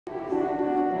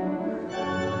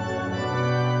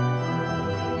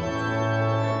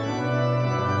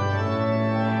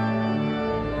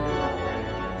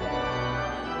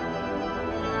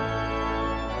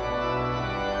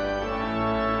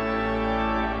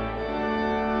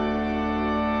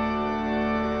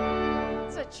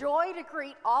joy to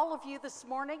greet all of you this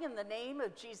morning in the name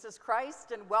of Jesus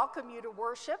Christ and welcome you to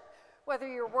worship, whether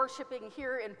you're worshiping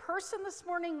here in person this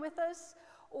morning with us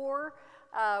or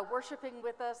worshiping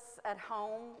with us at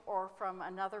home or from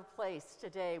another place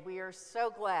today. We are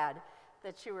so glad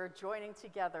that you are joining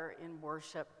together in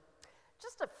worship.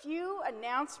 Just a few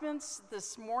announcements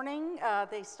this morning.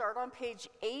 They start on page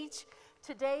 8.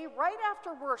 Today, right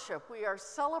after worship, we are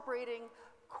celebrating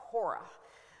Cora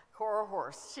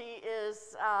Horse. She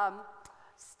is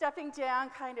stepping down,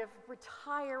 kind of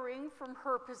retiring from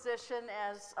her position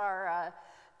as our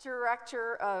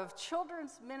Director of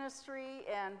Children's Ministry,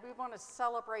 and we want to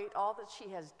celebrate all that she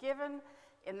has given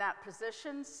in that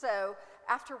position. So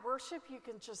after worship, you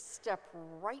can just step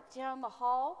right down the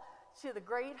hall to the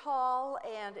Great Hall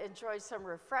and enjoy some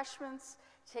refreshments,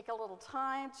 take a little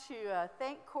time to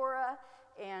thank Cora,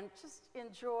 and just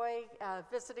enjoy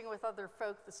visiting with other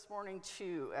folk this morning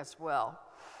too as well.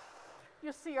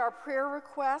 You'll see our prayer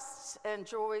requests and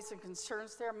joys and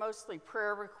concerns there, mostly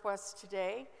prayer requests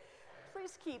today.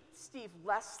 Please keep Steve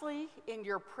Leslie in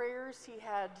your prayers. He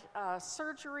had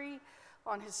surgery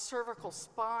on his cervical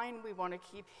spine. We want to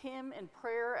keep him in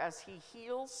prayer as he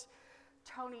heals.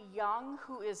 Tony Young,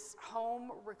 who is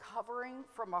home recovering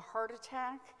from a heart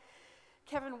attack.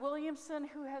 Kevin Williamson,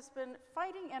 who has been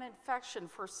fighting an infection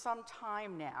for some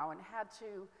time now and had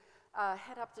to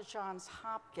head up to Johns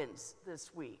Hopkins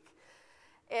this week.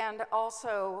 And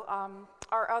also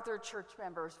our other church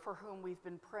members for whom we've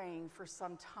been praying for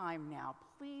some time now.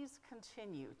 Please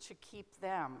continue to keep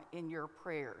them in your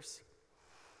prayers.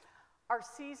 Our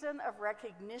season of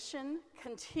recognition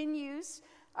continues.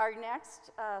 Our next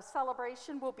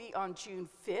celebration will be on June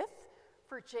 5th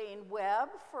for Jane Webb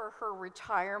for her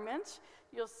retirement.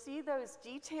 You'll see those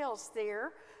details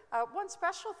there. One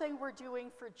special thing we're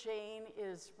doing for Jane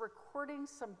is recording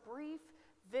some brief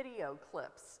video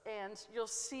clips, and you'll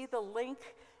see the link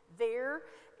there.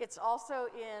 It's also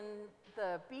in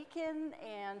the Beacon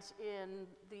and in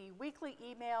the weekly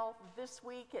email this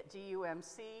week at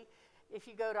DUMC. If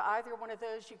you go to either one of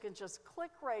those, you can just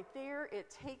click right there. It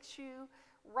takes you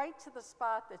right to the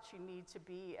spot that you need to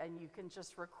be, and you can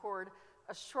just record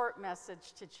a short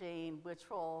message to Jane, which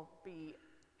will be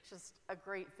just a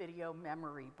great video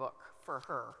memory book for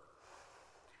her.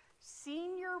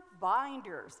 Senior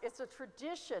binders. It's a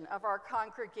tradition of our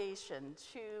congregation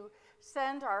to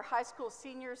send our high school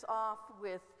seniors off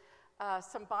with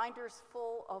some binders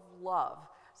full of love,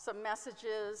 some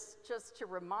messages just to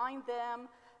remind them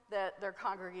that their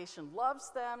congregation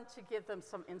loves them, to give them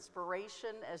some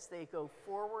inspiration as they go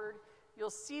forward. You'll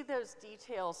see those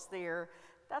details there.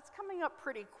 That's coming up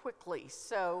pretty quickly,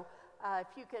 so if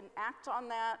you can act on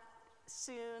that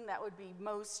soon, that would be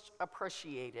most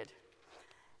appreciated.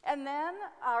 And then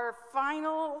our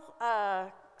final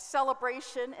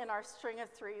celebration in our string of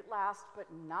three, last but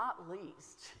not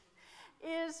least,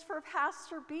 is for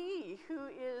Pastor B, who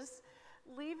is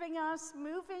leaving us,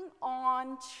 moving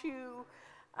on to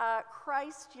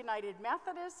Christ United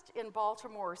Methodist in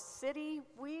Baltimore City.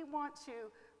 We want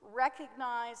to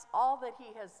recognize all that he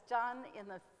has done in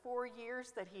the 4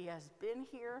 years that he has been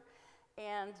here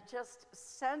and just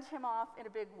send him off in a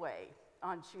big way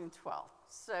on June 12th.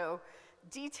 So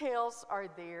details are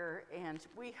there, and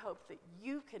we hope that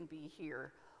you can be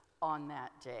here on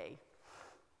that day.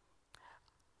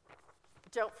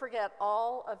 Don't forget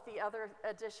all of the other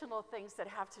additional things that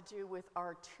have to do with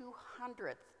our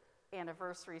 200th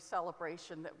anniversary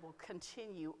celebration that will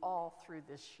continue all through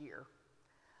this year.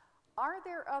 Are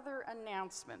there other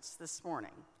announcements this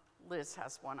morning? Liz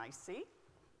has one, I see.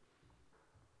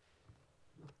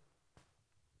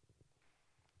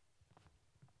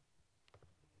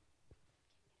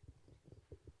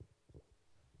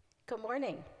 Good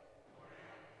morning.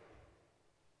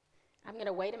 I'm going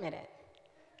to wait a minute.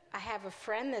 I have a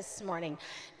friend this morning.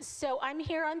 So I'm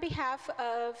here on behalf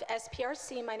of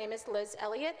SPRC. My name is Liz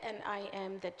Elliott, and I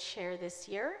am the chair this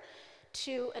year,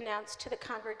 to announce to the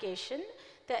congregation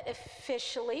that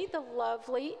officially the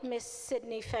lovely Miss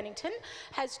Sydney Fennington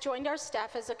has joined our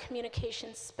staff as a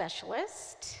communications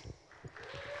specialist.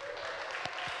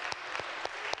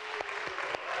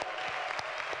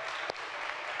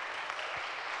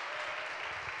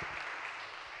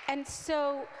 And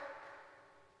so,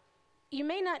 you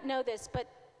may not know this, but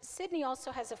Sydney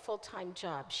also has a full-time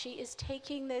job. She is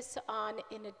taking this on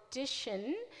in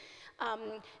addition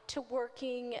to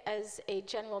working as a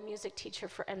general music teacher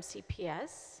for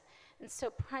MCPS. And so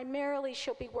primarily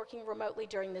she'll be working remotely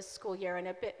during this school year and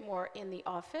a bit more in the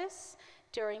office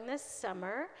during this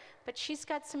summer. But she's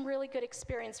got some really good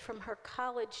experience from her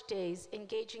college days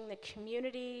engaging the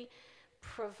community,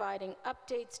 providing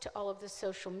updates to all of the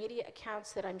social media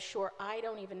accounts that I'm sure I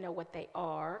don't even know what they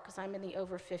are because I'm in the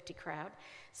over 50 crowd.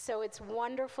 So it's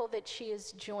wonderful that she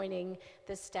is joining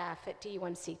the staff at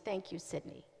DUMC. Thank you,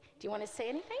 Sydney. Do you want to say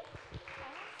anything?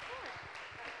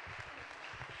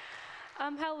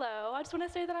 Hello. I just want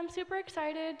to say that I'm super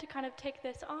excited to kind of take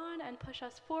this on and push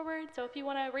us forward. So if you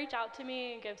want to reach out to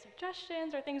me and give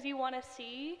suggestions or things you want to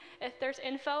see, if there's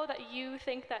info that you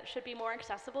think that should be more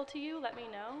accessible to you, let me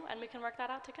know, and we can work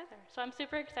that out together. So I'm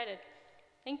super excited.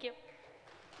 Thank you.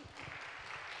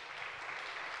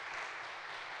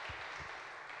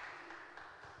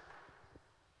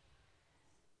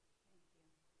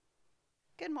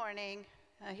 Good morning.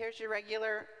 Here's your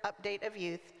regular update of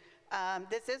youth.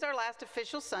 This is our last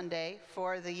official Sunday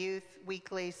for the Youth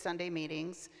Weekly Sunday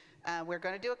meetings. We're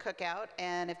going to do a cookout,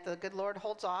 and if the good Lord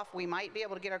holds off, we might be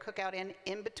able to get our cookout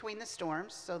in between the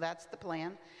storms, so that's the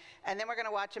plan. And then we're going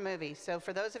to watch a movie. So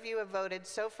for those of you who have voted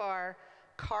so far,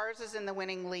 Cars is in the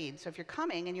winning lead. So if you're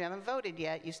coming and you haven't voted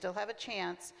yet, you still have a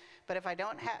chance. But if I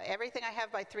don't have, everything I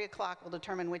have by 3 o'clock will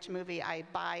determine which movie I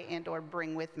buy and or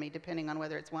bring with me, depending on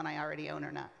whether it's one I already own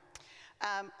or not.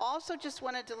 Also just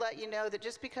wanted to let you know that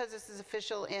just because this is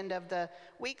official end of the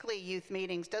weekly youth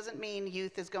meetings doesn't mean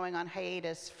youth is going on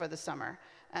hiatus for the summer.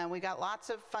 We got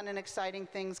lots of fun and exciting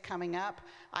things coming up.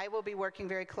 I will be working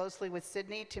very closely with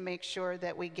Sydney to make sure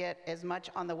that we get as much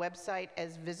on the website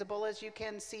as visible as you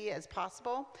can see as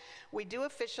possible. We do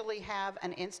officially have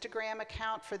an Instagram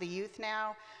account for the youth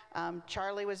now.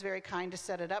 Charlie was very kind to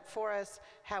set it up for us.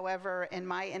 However, in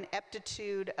my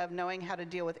ineptitude of knowing how to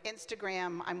deal with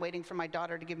Instagram, I'm waiting for my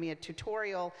daughter to give me a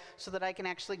tutorial so that I can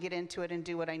actually get into it and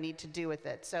do what I need to do with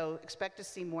it. So expect to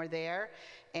see more there.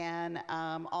 And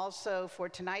also for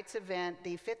tonight's event,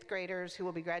 the 5th graders who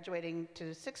will be graduating to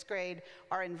 6th grade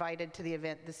are invited to the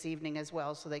event this evening as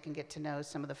well, so they can get to know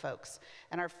some of the folks.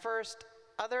 And our first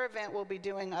other event we'll be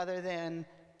doing other than,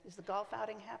 is the golf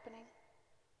outing happening?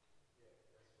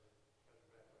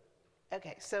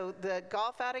 Okay, so the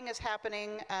golf outing is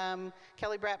happening.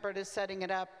 Kelly Bratbird is setting it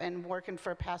up and working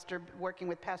with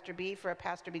Pastor B for a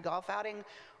Pastor B golf outing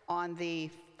on the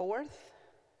 4th.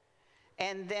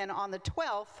 And then on the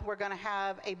 12th, we're going to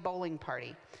have a bowling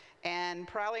party. And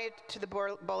probably to the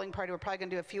bowling party, we're probably going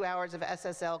to do a few hours of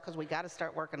SSL because we got to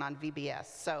start working on VBS.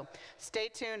 So stay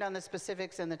tuned on the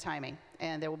specifics and the timing,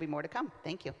 and there will be more to come.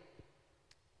 Thank you.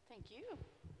 Thank you.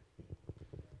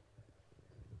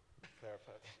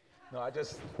 No,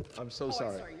 I'm so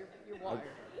sorry. Sorry, you're wired.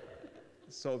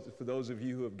 So for those of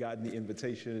you who have gotten the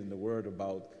invitation and the word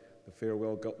about the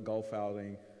farewell golf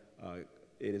outing,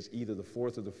 it is either the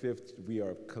 4th or the 5th. We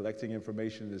are collecting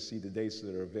information to see the dates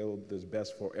that are available that's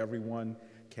best for everyone.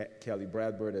 Kelly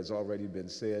Bradford has already been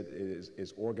said,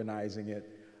 is organizing it.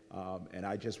 And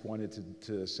I just wanted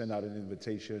to send out an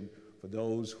invitation for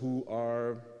those who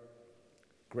are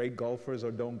great golfers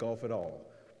or don't golf at all,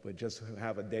 but just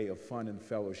have a day of fun and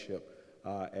fellowship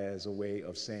as a way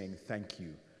of saying thank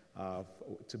you,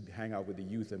 to hang out with the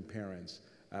youth and parents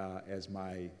as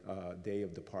my day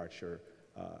of departure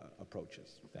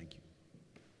approaches. Thank you.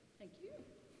 Thank you. I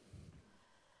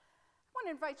want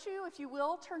to invite you, if you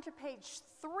will, turn to page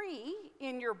 3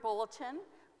 in your bulletin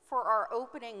for our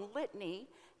opening litany,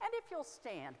 and if you'll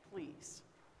stand, please.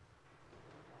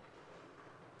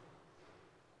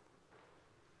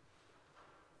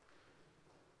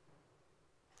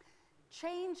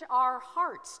 Change our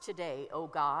hearts today, O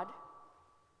God.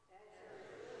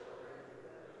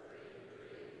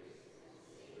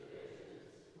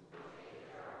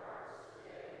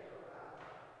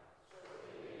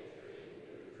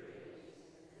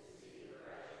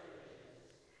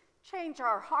 Change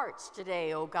our hearts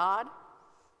today, O God.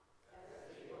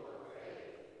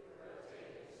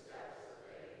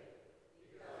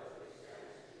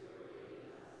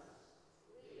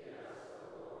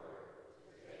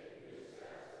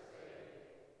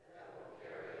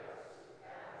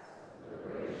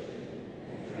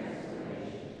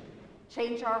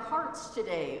 Change our hearts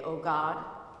today, O God.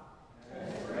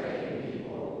 As praying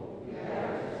people, we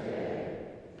gather today,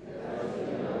 because we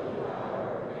know the power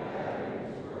of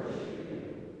gathering to worship you.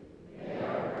 May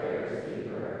our prayers be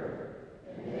heard,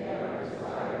 and may our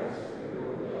desires for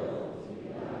your will to be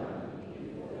done be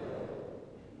fulfilled.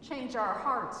 Change our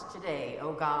hearts today,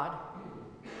 O God.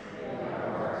 May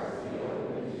our hearts be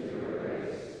open to your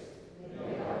grace.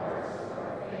 May the hearts of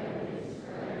our families,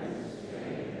 friends, and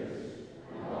strangers,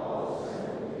 and all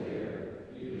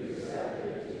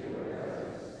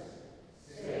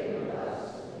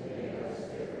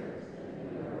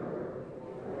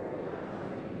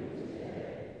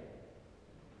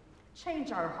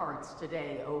change our hearts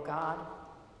today, O God.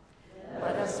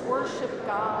 Let us worship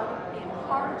God in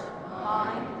heart,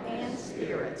 mind, and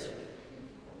spirit.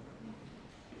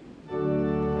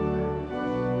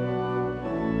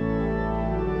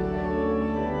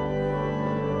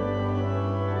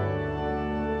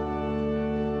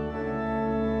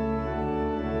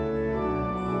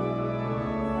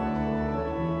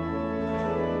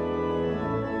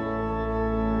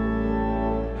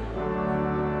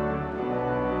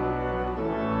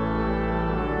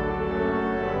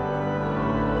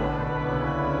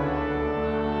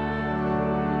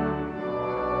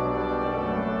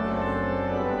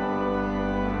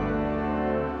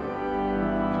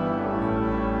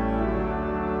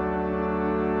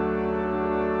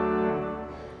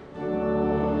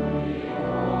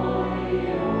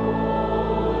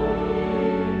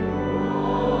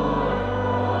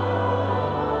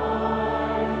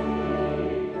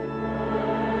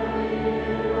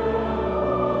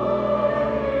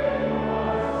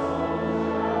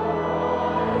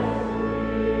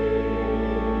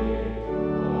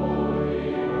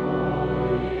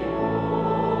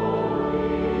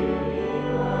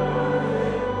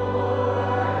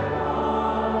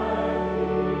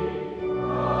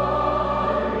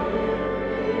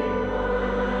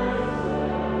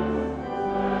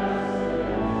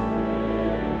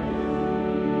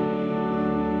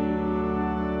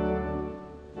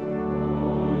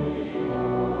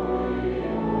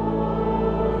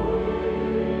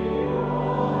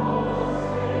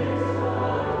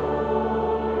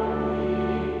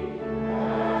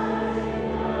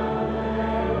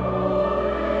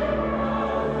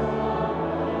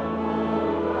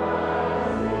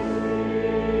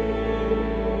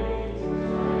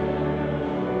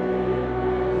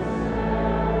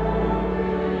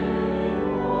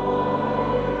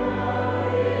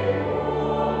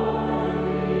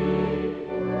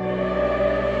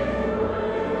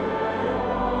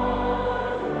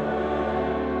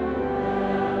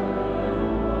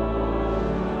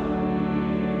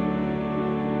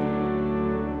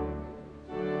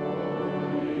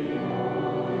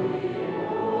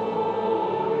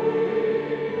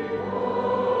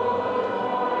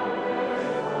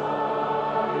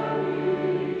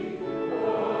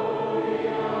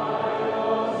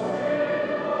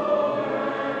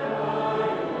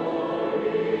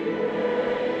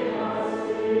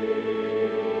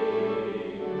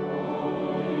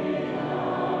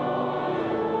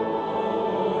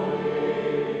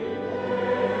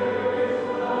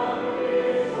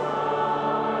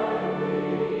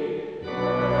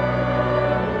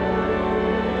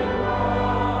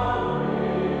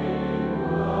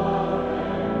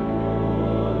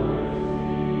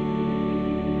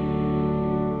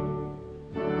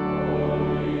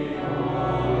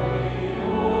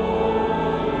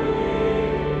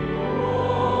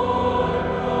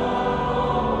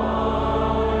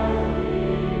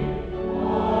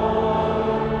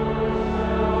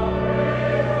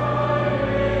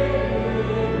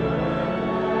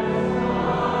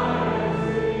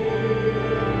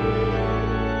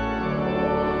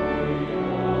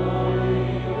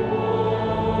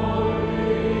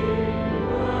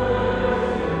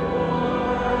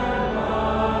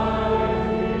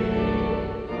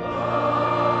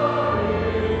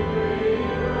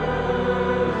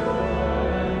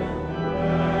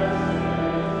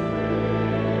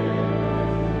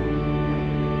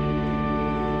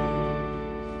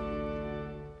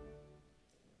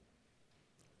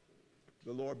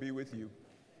 The Lord be with you.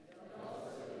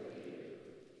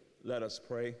 Let us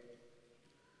pray.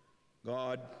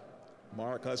 God,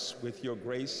 mark us with your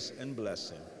grace and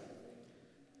blessing.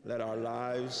 Let our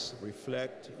lives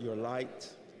reflect your light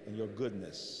and your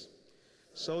goodness,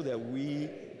 so that we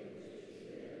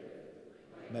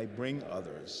may bring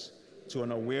others to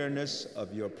an awareness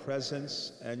of your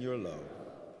presence and your love.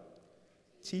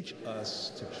 Teach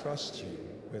us to trust you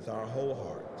with our whole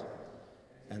heart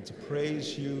and to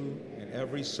praise you in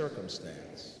every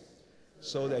circumstance,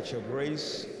 so that your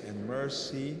grace and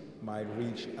mercy might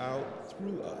reach out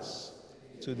through us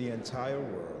to the entire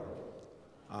world.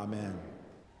 Amen.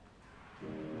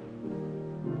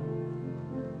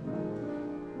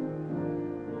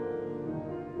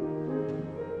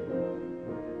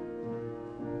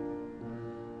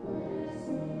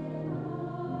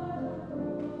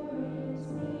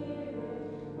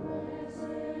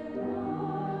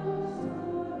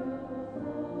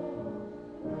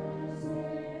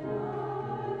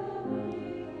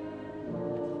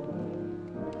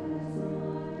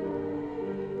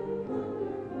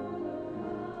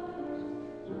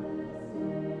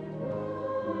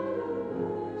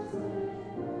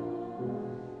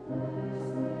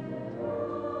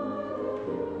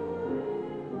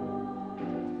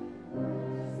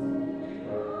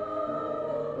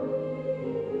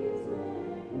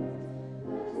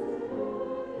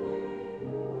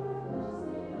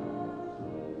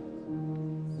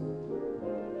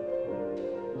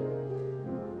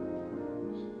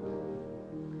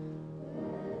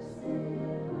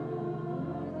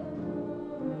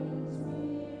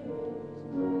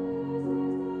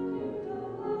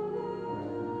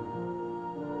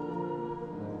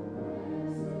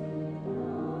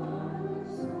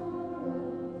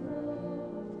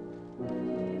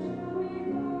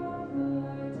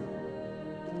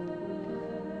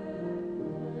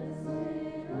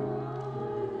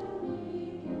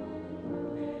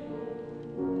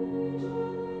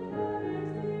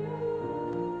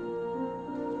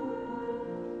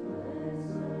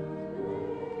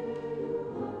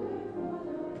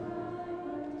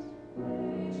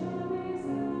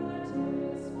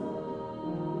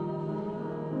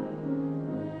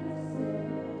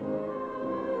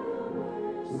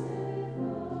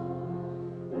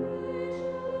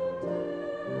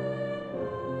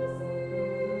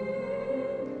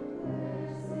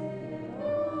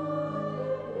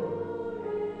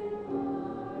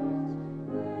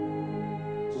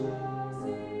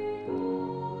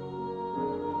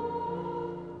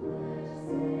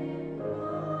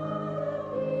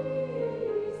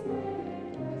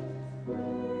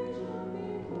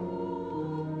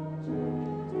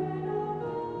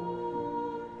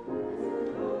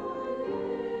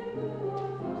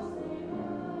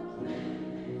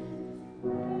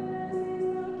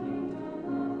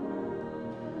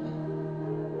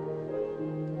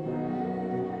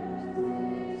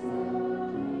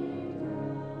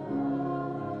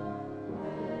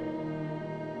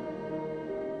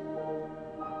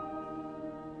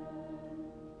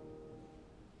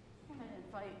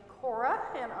 Cora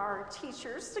and our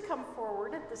teachers to come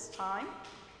forward at this time.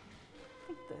 I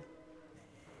think thank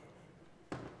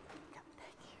you.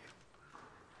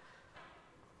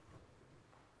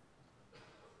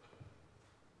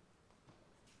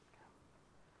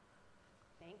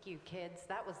 Thank you, kids.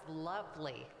 That was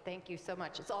lovely. Thank you so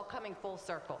much. It's all coming full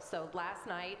circle. So last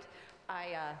night,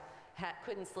 I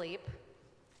couldn't sleep,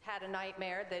 had a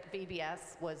nightmare that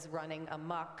VBS was running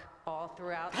amok all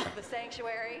throughout the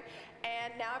sanctuary,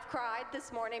 and now I've cried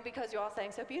this morning because you all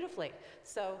sang so beautifully.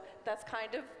 So that's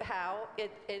kind of how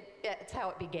it's how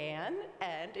it began,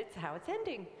 and it's how it's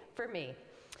ending for me.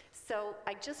 So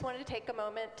I just wanted to take a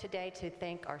moment today to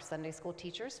thank our Sunday school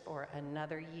teachers for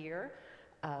another year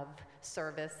of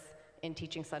service in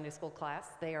teaching Sunday school class.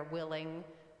 They are willing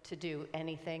to do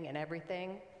anything and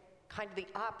everything, kind of the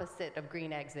opposite of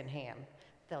green eggs and ham.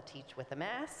 They'll teach with a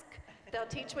mask, they'll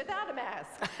teach without a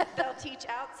mask, they'll teach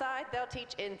outside, they'll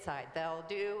teach inside, they'll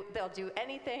do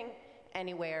anything,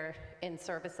 anywhere in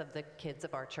service of the kids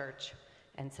of our church.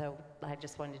 And so I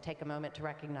just wanted to take a moment to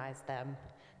recognize them.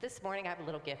 This morning I have a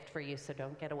little gift for you, so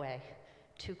don't get away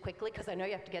too quickly, because I know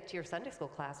you have to get to your Sunday school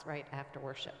class right after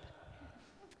worship.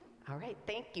 All right,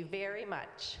 thank you very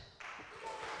much.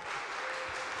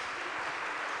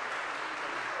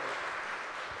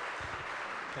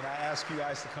 Can I ask you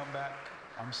guys to come back?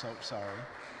 I'm so sorry.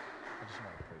 I just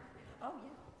want to pray for you. Oh,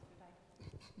 yeah.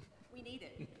 We need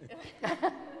it.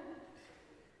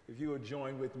 If you would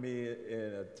join with me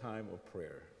in a time of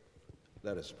prayer,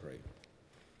 let us pray.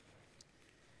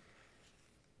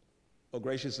 Oh,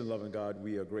 gracious and loving God,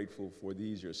 we are grateful for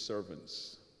these, your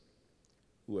servants,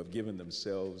 who have given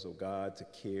themselves, oh God, to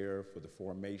care for the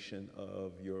formation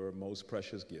of your most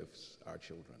precious gifts, our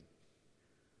children.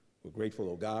 We're grateful,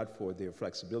 oh God, for their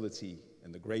flexibility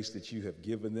and the grace that you have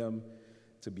given them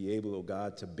to be able, oh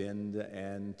God, to bend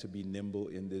and to be nimble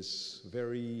in this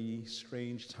very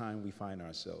strange time we find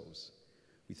ourselves.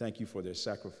 We thank you for their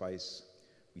sacrifice.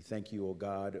 We thank you, oh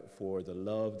God, for the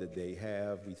love that they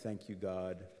have. We thank you,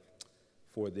 God,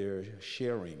 for their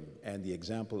sharing and the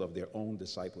example of their own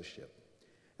discipleship.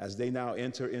 As they now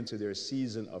enter into their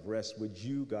season of rest, would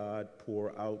you, God,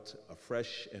 pour out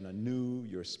afresh and anew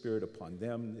your Spirit upon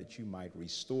them, that you might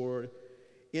restore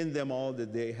in them all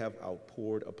that they have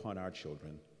outpoured upon our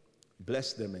children.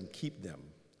 Bless them and keep them.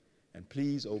 And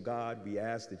please, oh God, we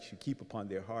ask that you keep upon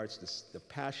their hearts the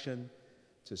passion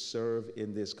to serve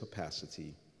in this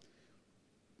capacity.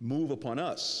 Move upon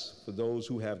us for those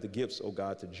who have the gifts, oh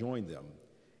God, to join them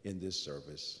in this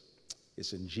service.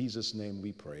 It's in Jesus' name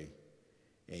we pray.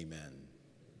 Amen.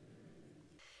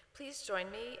 Please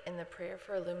join me in the prayer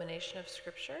for illumination of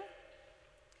Scripture.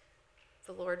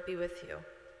 The Lord be with you.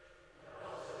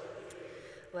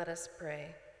 Let us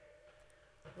pray.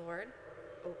 Lord,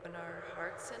 open our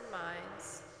hearts and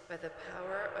minds by the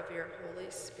power of your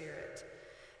Holy Spirit,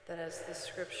 that as the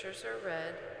Scriptures are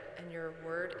read and your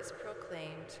word is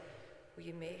proclaimed,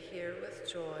 we may hear with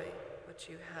joy what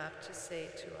you have to say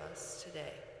to us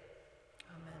today.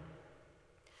 Amen.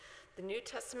 The New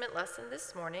Testament lesson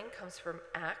this morning comes from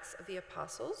Acts of the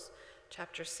Apostles,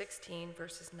 chapter 16,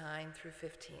 verses 9 through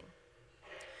 15.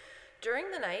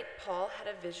 During the night, Paul had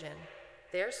a vision.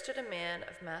 There stood a man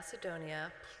of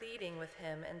Macedonia pleading with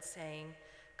him and saying,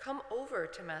 "Come over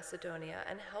to Macedonia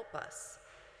and help us."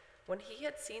 When he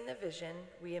had seen the vision,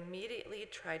 we immediately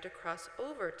tried to cross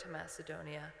over to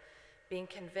Macedonia, being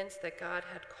convinced that God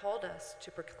had called us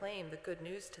to proclaim the good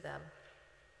news to them.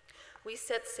 We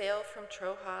set sail from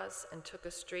Troas and took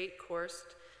a straight course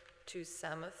to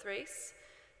Samothrace,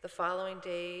 the following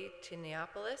day to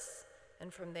Neapolis,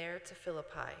 and from there to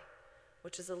Philippi,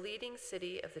 which is a leading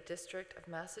city of the district of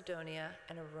Macedonia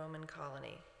and a Roman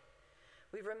colony.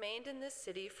 We remained in this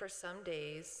city for some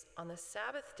days. On the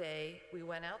Sabbath day, we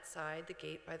went outside the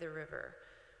gate by the river,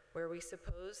 where we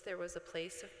supposed there was a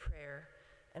place of prayer,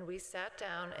 and we sat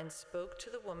down and spoke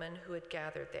to the women who had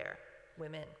gathered there,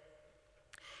 women.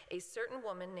 A certain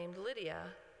woman named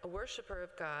Lydia, a worshiper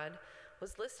of God,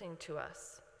 was listening to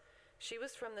us. She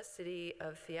was from the city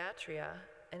of Thyatira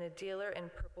and a dealer in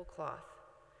purple cloth.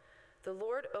 The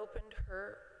Lord opened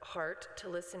her heart to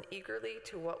listen eagerly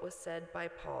to what was said by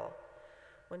Paul.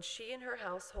 When she and her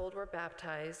household were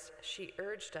baptized, she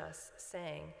urged us,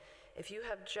 saying, "If you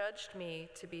have judged me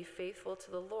to be faithful to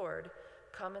the Lord,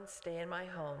 come and stay in my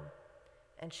home."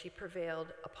 And she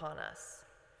prevailed upon us.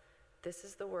 This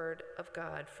is the word of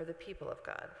God for the people of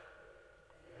God.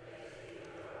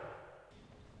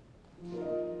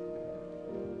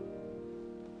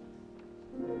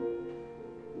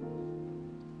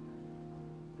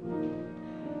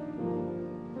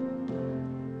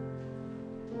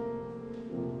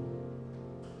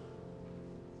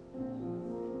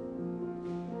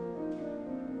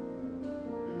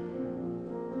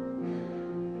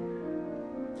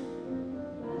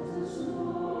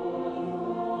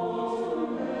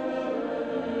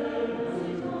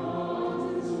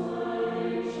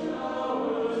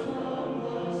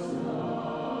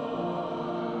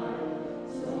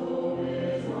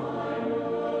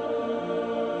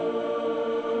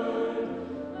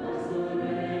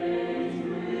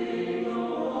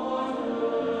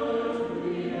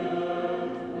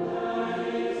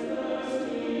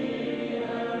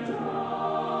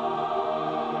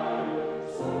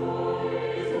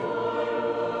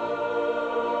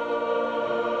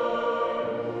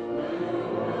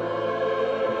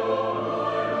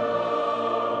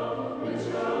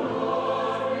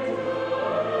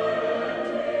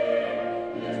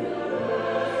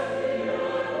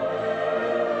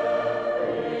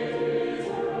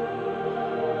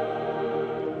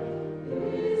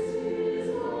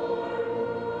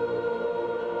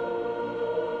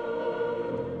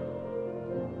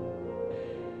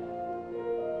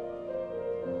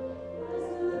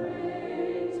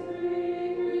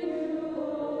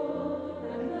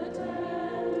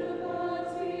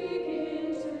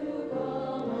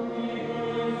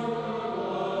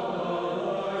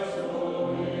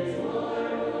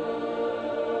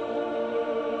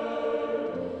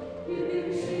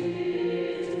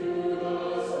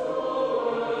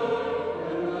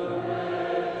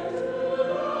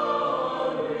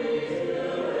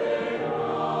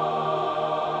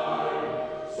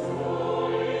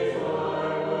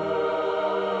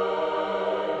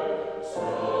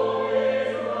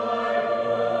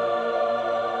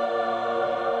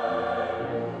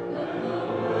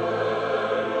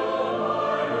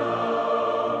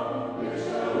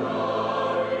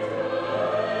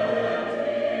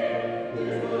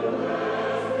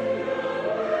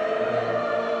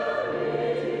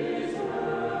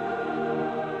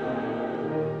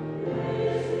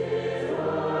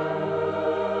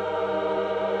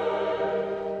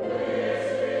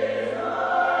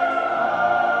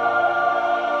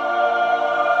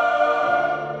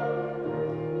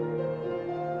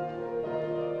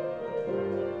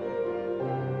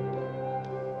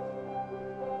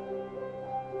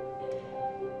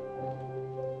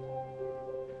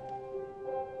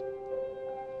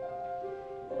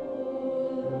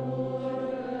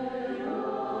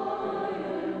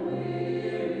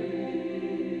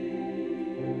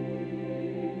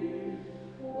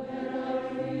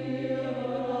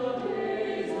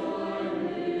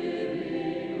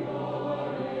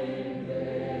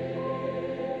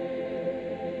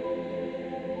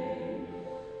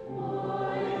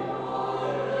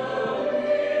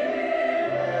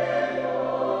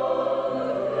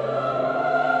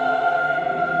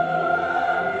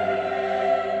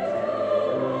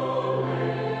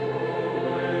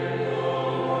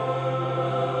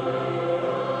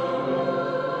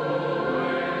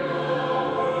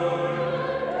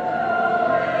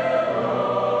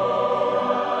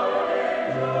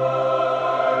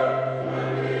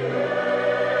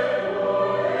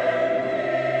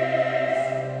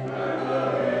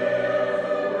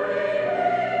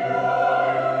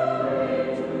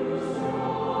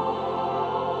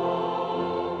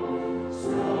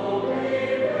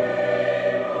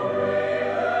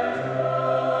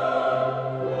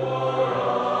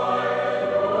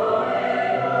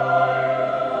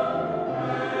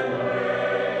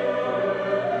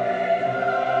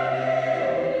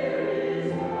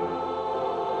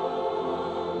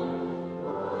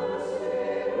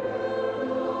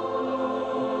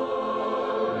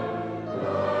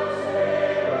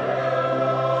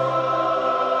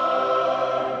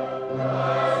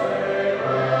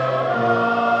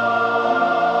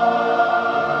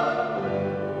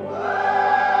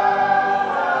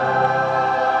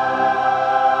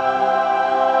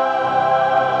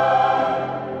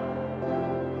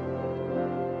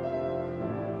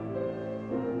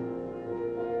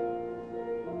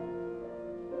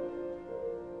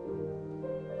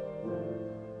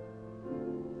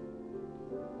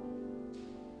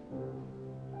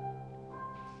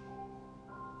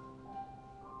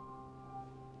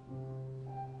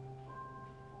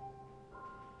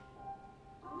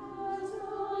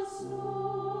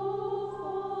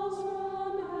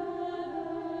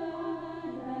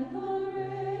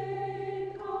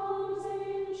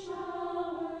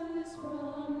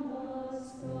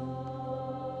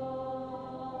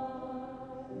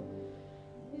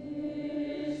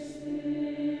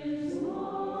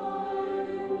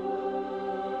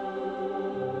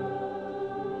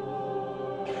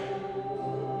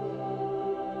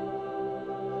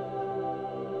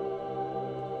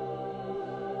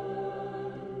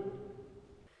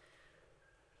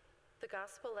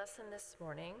 gospel lesson this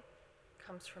morning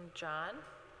comes from John,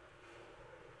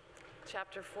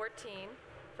 chapter 14,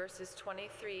 verses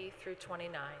 23 through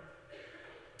 29.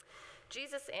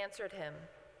 Jesus answered him,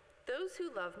 "Those who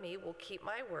love me will keep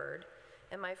my word,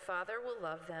 and my Father will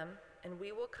love them, and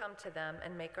we will come to them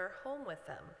and make our home with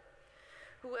them.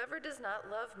 Whoever does not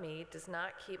love me does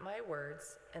not keep my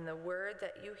words, and the word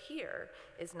that you hear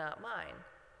is not mine,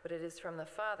 but it is from the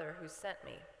Father who sent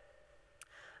me.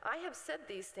 I have said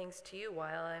these things to you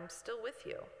while I am still with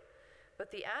you, but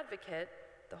the Advocate,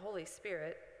 the Holy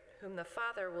Spirit, whom the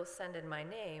Father will send in my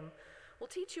name, will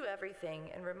teach you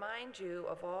everything and remind you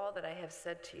of all that I have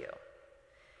said to you.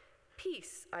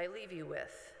 Peace I leave you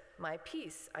with, my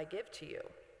peace I give to you.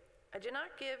 I do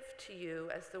not give to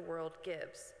you as the world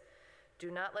gives.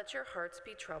 Do not let your hearts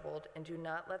be troubled, and do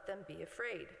not let them be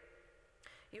afraid.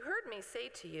 You heard me say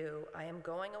to you, I am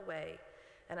going away,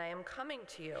 and I am coming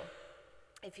to you.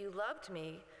 If you loved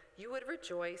me, you would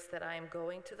rejoice that I am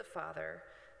going to the Father,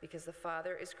 because the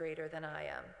Father is greater than I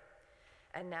am.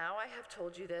 And now I have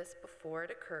told you this before it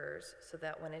occurs, so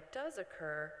that when it does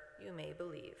occur, you may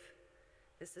believe."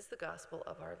 This is the gospel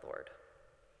of our Lord.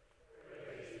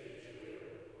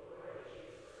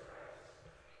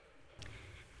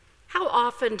 How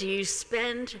often do you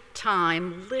spend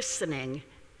time listening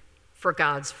for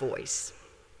God's voice?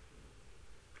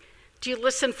 Do you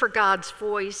listen for God's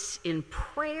voice in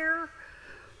prayer,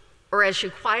 or as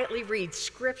you quietly read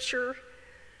scripture?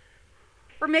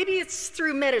 Or maybe it's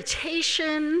through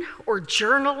meditation or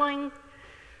journaling,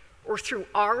 or through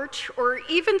art, or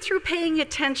even through paying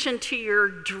attention to your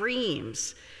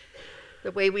dreams,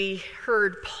 the way we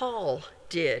heard Paul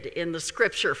did in the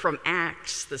scripture from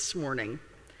Acts this morning.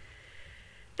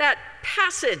 That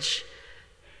passage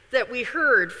that we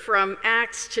heard from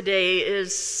Acts today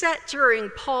is set during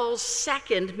Paul's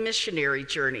second missionary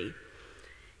journey.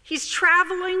 He's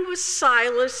traveling with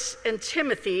Silas and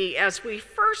Timothy as we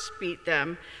first meet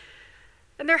them,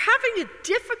 and they're having a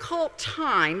difficult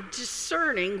time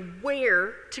discerning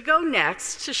where to go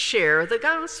next to share the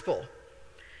gospel.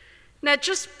 Now,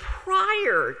 just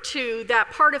prior to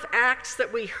that part of Acts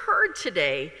that we heard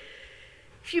today,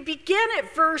 if you begin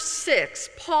at verse 6,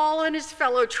 Paul and his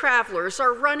fellow travelers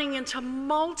are running into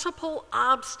multiple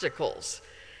obstacles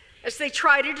as they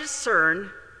try to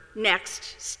discern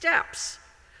next steps.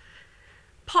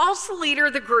 Paul's the leader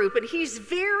of the group, and he's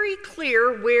very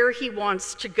clear where he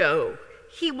wants to go.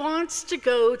 He wants to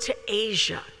go to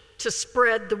Asia to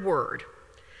spread the word.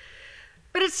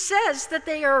 But it says that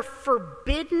they are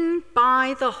forbidden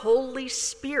by the Holy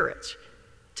Spirit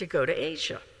to go to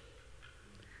Asia.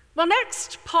 Well,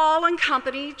 next, Paul and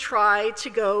company try to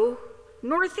go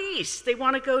northeast. They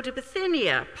want to go to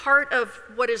Bithynia, part of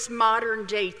what is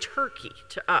modern-day Turkey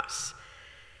to us.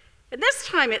 And this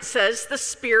time it says the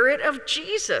Spirit of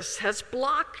Jesus has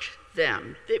blocked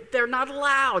them. They're not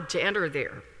allowed to enter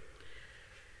there.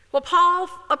 Well, Paul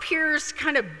appears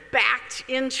kind of backed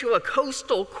into a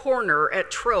coastal corner at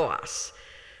Troas.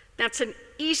 That's an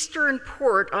eastern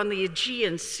port on the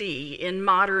Aegean Sea in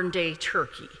modern-day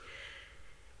Turkey.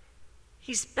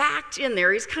 He's backed in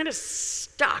there. He's kind of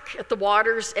stuck at the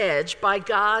water's edge by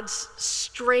God's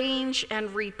strange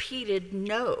and repeated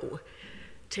no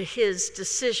to his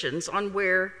decisions on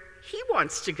where he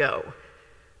wants to go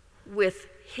with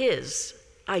his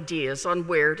ideas on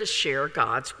where to share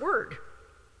God's word.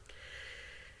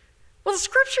 Well, the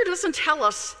scripture doesn't tell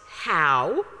us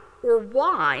how or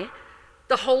why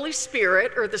the Holy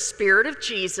Spirit or the Spirit of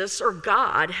Jesus or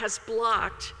God has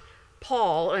blocked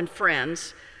Paul and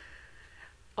friends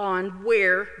on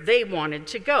where they wanted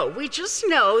to go. We just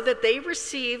know that they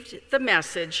received the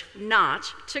message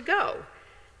not to go,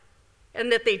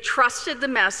 and that they trusted the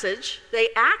message, they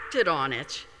acted on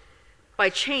it by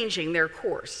changing their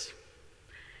course.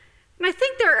 And I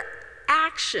think their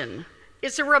action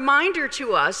is a reminder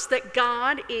to us that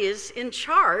God is in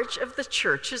charge of the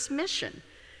church's mission.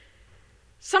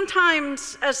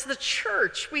 Sometimes as the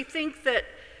church, we think that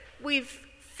we've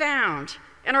found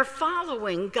and are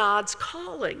following God's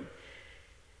calling.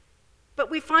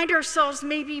 But we find ourselves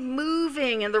maybe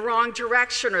moving in the wrong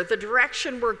direction, or the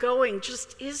direction we're going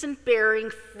just isn't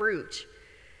bearing fruit.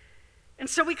 And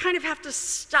so we kind of have to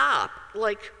stop,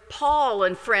 like Paul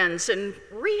and friends, and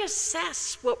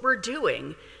reassess what we're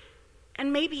doing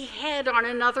and maybe head on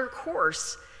another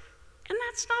course. And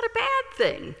that's not a bad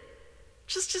thing.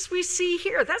 Just as we see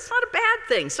here, that's not a bad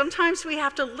thing. Sometimes we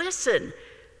have to listen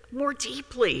more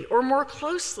deeply or more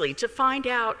closely to find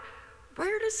out,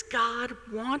 where does God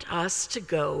want us to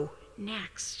go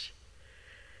next?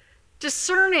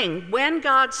 Discerning when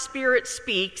God's Spirit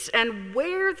speaks and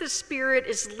where the Spirit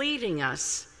is leading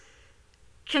us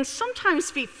can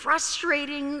sometimes be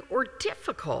frustrating or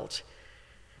difficult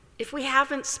if we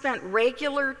haven't spent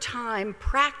regular time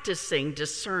practicing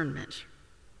discernment.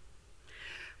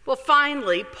 Well,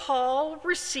 finally, Paul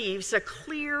receives a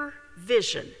clear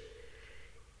vision.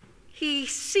 He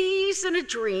sees in a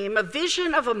dream a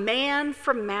vision of a man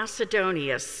from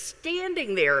Macedonia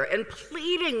standing there and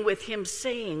pleading with him,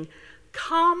 saying,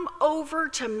 "Come over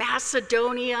to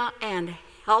Macedonia and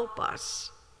help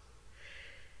us."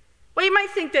 Well, you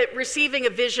might think that receiving a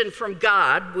vision from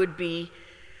God would be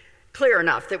clear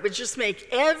enough, that would just make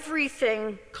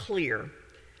everything clear.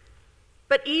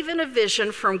 But even a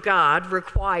vision from God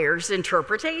requires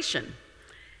interpretation.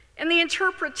 And the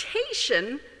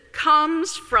interpretation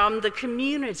comes from the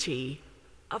community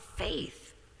of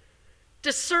faith.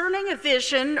 Discerning a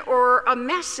vision or a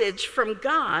message from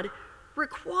God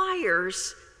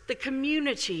requires the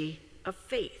community of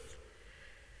faith.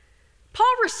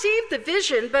 Paul received the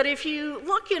vision, but if you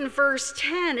look in verse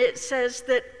 10, it says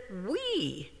that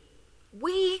we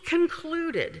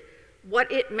concluded what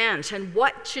it meant and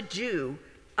what to do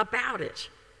about it.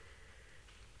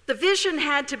 The vision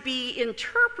had to be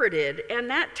interpreted, and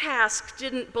that task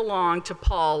didn't belong to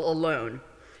Paul alone.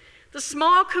 The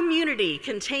small community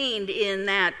contained in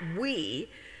that we,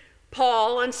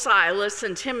 Paul and Silas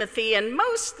and Timothy, and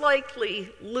most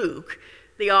likely Luke,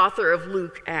 the author of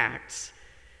Luke Acts,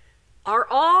 are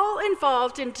all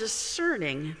involved in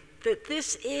discerning that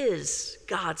this is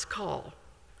God's call.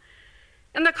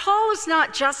 And the call is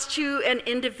not just to an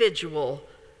individual,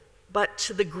 but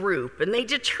to the group. And they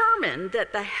determine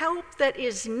that the help that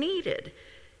is needed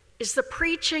is the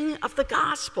preaching of the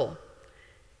gospel.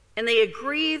 And they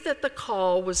agree that the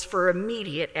call was for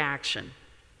immediate action.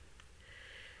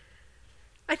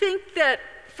 I think that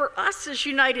for us as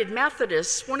United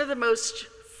Methodists, one of the most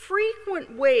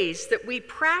frequent ways that we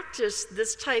practice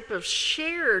this type of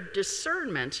shared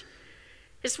discernment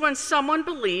is when someone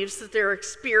believes that they're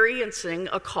experiencing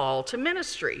a call to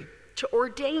ministry, to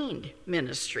ordained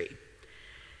ministry.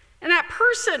 And that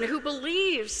person who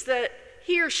believes that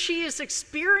he or she is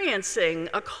experiencing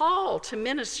a call to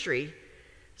ministry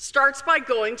starts by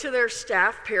going to their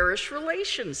staff parish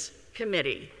relations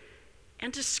committee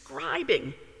and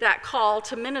describing that call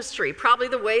to ministry, probably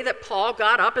the way that Paul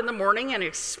got up in the morning and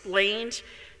explained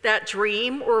that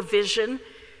dream or vision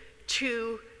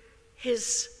to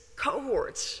his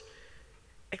cohorts,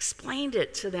 explained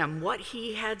it to them, what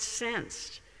he had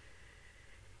sensed.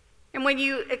 And when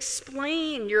you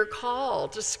explain your call,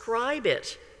 describe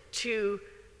it to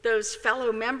those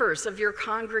fellow members of your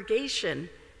congregation,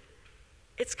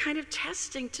 it's kind of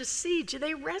testing to see, do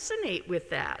they resonate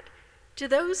with that? Do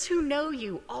those who know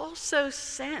you also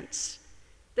sense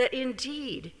that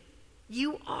indeed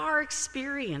you are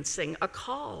experiencing a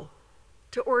call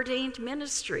to ordained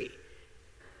ministry?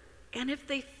 And if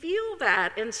they feel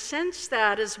that and sense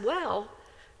that as well,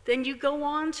 then you go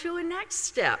on to a next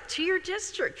step, to your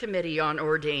district committee on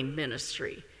ordained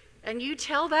ministry. And you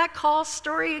tell that call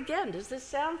story again. Does this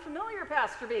sound familiar,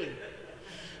 Pastor B?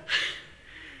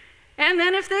 And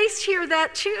then if they hear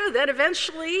that too, then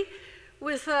eventually,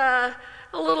 with a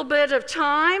little bit of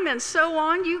time and so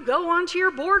on, you go on to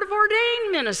your board of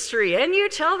ordained ministry and you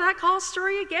tell that call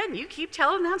story again. You keep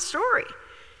telling that story.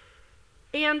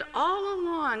 And all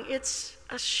along, it's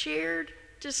a shared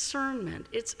discernment.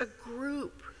 It's a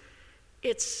group.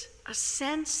 It's a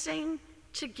sensing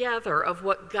together of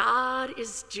what God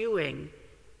is doing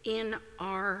in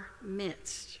our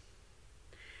midst.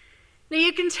 Now,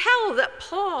 you can tell that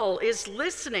Paul is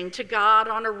listening to God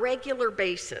on a regular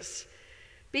basis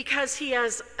because he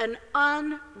has an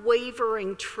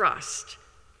unwavering trust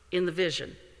in the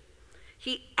vision.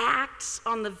 He acts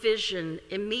on the vision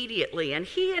immediately, and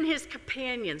he and his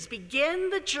companions begin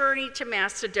the journey to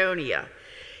Macedonia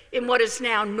in what is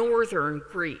now northern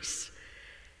Greece.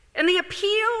 And the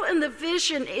appeal in the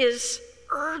vision is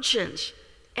urgent,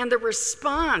 and the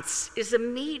response is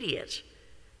immediate.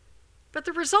 But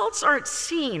the results aren't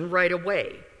seen right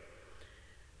away.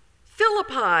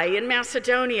 Philippi in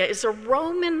Macedonia is a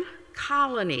Roman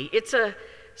colony. It's a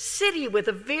city with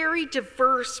a very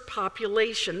diverse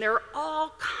population. There are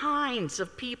all kinds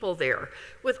of people there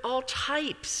with all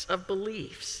types of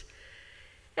beliefs.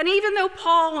 And even though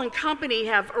Paul and company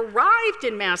have arrived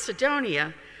in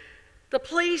Macedonia, the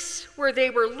place where they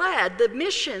were led, the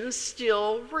mission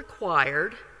still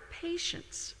required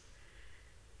patience.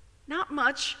 Not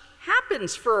much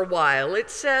happens for a while.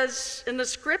 It says in the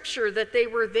scripture that they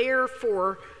were there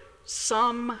for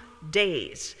some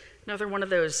days. Another one of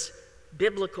those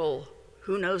biblical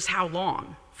who knows how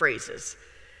long phrases.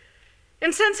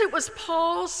 And since it was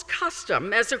Paul's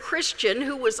custom as a Christian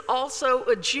who was also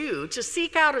a Jew to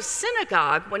seek out a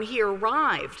synagogue when he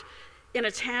arrived in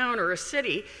a town or a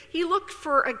city, he looked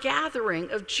for a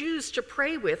gathering of Jews to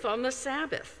pray with on the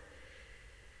Sabbath.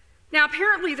 Now,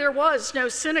 apparently there was no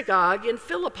synagogue in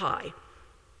Philippi,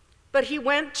 but he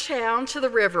went down to the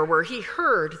river where he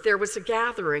heard there was a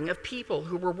gathering of people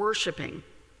who were worshiping.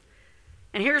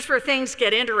 And here's where things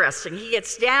get interesting. He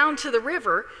gets down to the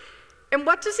river, and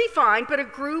what does he find but a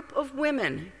group of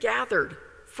women gathered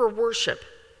for worship?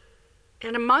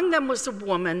 And among them was a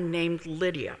woman named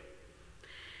Lydia.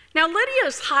 Now, Lydia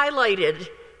is highlighted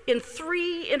in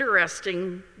three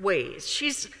interesting ways.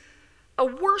 She's a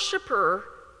worshiper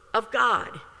of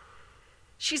God.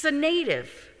 She's a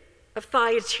native of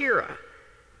Thyatira.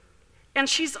 And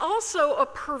she's also a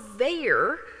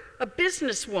purveyor, a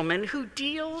businesswoman who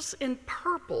deals in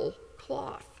purple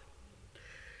cloth.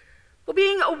 Well,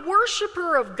 being a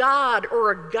worshiper of God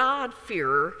or a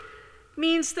God-fearer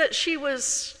means that she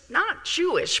was not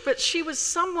Jewish, but she was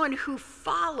someone who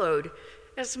followed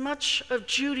as much of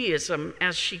Judaism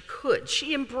as she could.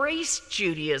 She embraced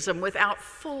Judaism without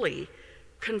fully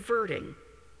converting.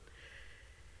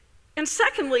 And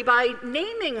secondly, by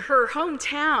naming her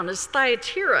hometown as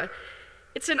Thyatira,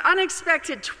 it's an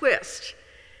unexpected twist.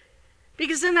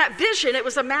 Because in that vision, it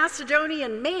was a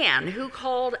Macedonian man who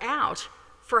called out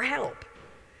for help.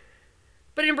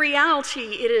 But in reality,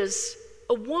 it is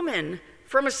a woman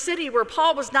from a city where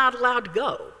Paul was not allowed to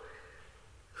go,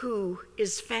 who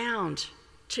is found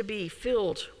to be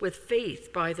filled with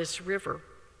faith by this river.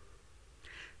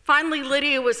 Finally,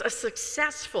 Lydia was a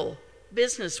successful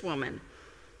businesswoman.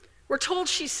 We're told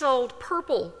she sold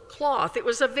purple cloth. It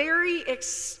was a very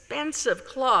expensive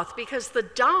cloth because the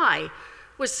dye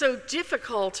was so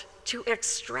difficult to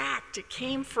extract. It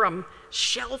came from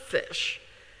shellfish,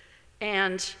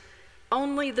 and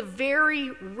only the very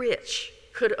rich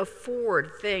could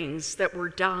afford things that were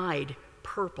dyed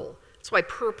purple. That's why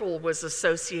purple was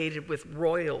associated with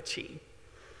royalty.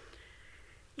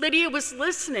 Lydia was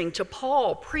listening to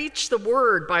Paul preach the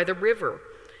word by the river,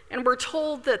 and we're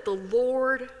told that the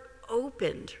Lord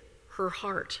opened her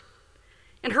heart.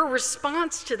 And her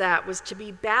response to that was to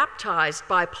be baptized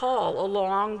by Paul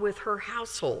along with her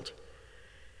household.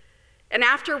 And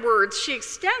afterwards, she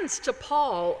extends to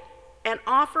Paul an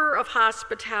offer of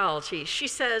hospitality. She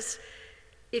says,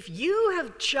 "If you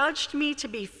have judged me to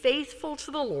be faithful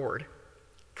to the Lord,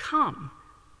 come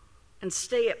and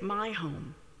stay at my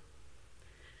home."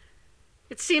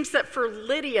 It seems that for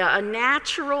Lydia, a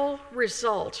natural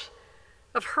result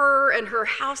of her and her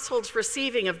household's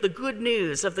receiving of the good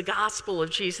news of the gospel of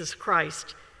Jesus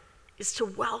Christ is to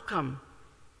welcome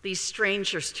these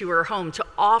strangers to her home, to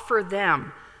offer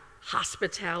them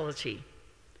hospitality.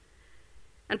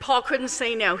 And Paul couldn't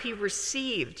say no. He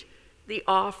received the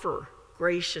offer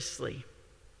graciously.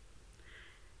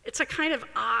 It's a kind of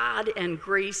odd and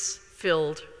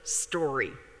grace-filled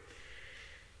story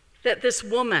that this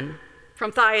woman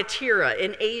from Thyatira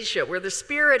in Asia, where the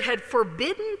Spirit had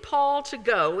forbidden Paul to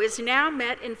go, is now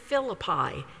met in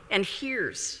Philippi and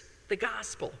hears the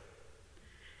gospel.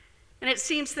 And it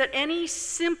seems that any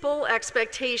simple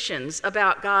expectations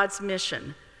about God's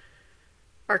mission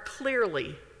are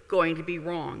clearly going to be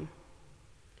wrong.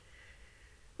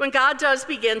 When God does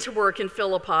begin to work in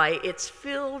Philippi, it's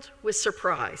filled with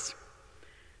surprise.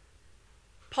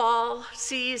 Paul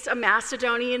sees a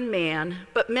Macedonian man,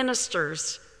 but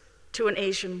ministers to an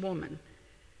Asian woman.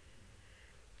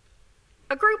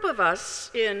 A group of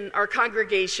us in our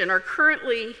congregation are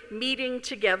currently meeting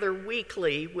together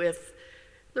weekly with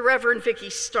the Reverend Vicki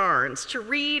Starnes to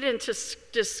read and to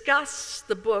discuss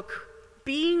the book,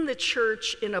 Being the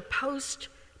Church in a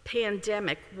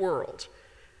Post-Pandemic World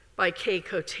by Kay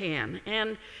Cotan.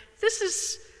 And this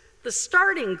is the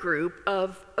starting group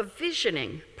of a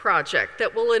visioning project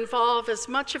that will involve as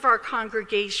much of our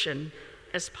congregation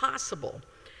as possible,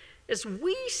 as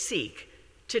we seek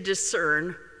to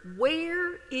discern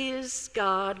where is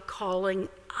God calling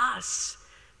us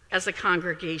as a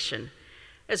congregation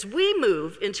as we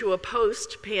move into a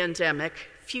post-pandemic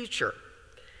future.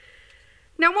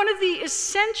 Now, one of the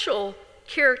essential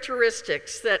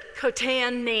characteristics that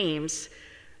Cotan names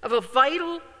of a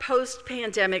vital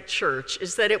post-pandemic church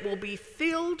is that it will be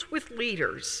filled with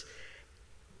leaders,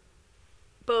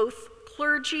 both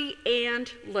clergy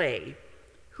and lay,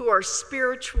 who are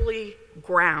spiritually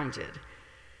grounded.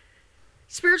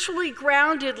 Spiritually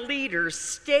grounded leaders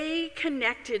stay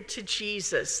connected to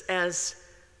Jesus as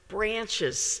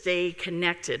branches stay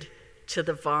connected to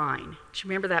the vine. Do you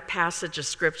remember that passage of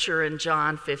scripture in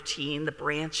John 15, the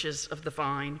branches of the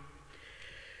vine?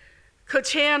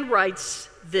 Cotan writes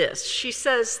this. She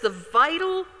says, the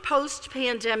vital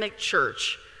post-pandemic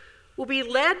church will be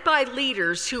led by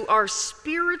leaders who are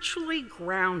spiritually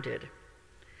grounded.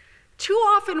 Too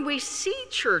often we see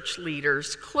church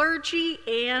leaders, clergy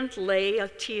and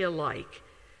laity alike,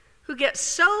 who get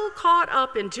so caught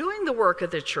up in doing the work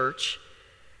of the church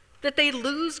that they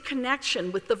lose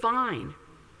connection with the vine.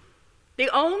 The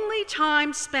only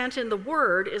time spent in the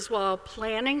Word is while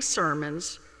planning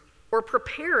sermons or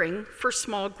preparing for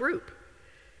small group.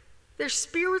 Their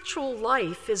spiritual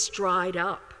life is dried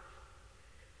up.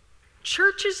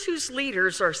 Churches whose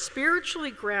leaders are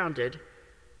spiritually grounded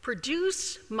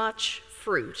produce much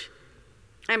fruit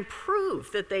and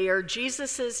prove that they are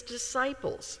Jesus'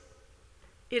 disciples.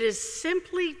 It is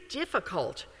simply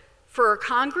difficult for a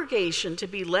congregation to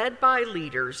be led by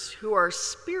leaders who are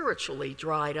spiritually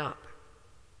dried up.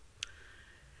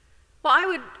 Well, I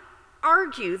would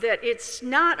argue that it's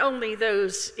not only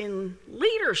those in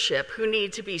leadership who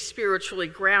need to be spiritually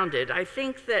grounded. I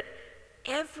think that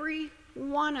every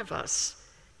one of us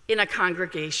in a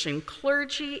congregation,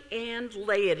 clergy and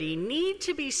laity, need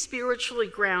to be spiritually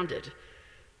grounded,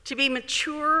 to be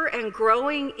mature and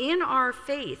growing in our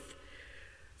faith,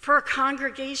 for a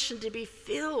congregation to be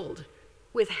filled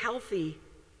with healthy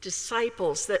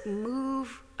disciples that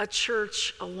move a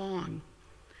church along.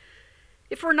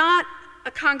 If we're not a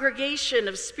congregation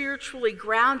of spiritually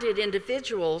grounded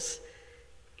individuals,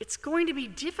 it's going to be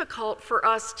difficult for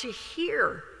us to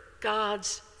hear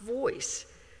God's voice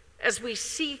as we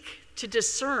seek to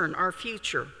discern our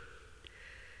future.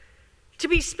 To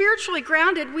be spiritually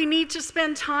grounded, we need to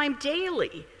spend time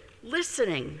daily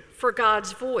listening for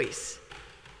God's voice.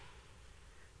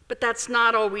 But that's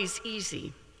not always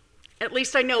easy. At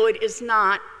least I know it is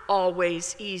not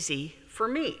always easy for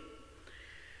me.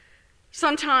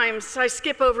 Sometimes I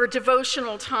skip over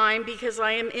devotional time because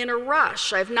I am in a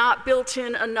rush. I've not built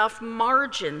in enough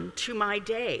margin to my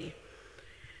day.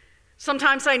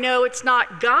 Sometimes I know it's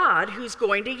not God who's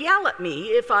going to yell at me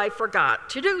if I forgot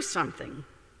to do something.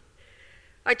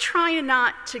 I try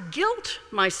not to guilt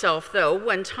myself, though,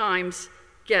 when times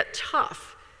get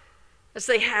tough, as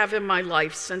they have in my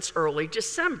life since early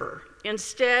December.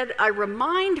 Instead, I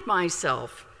remind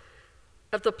myself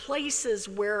of the places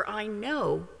where I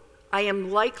know I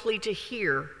am likely to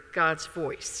hear God's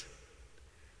voice,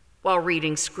 while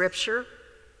reading scripture,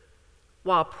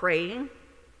 while praying,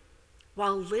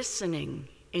 while listening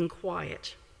in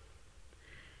quiet.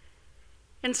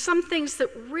 And some things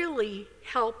that really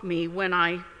help me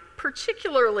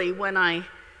particularly when I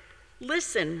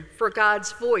listen for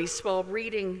God's voice while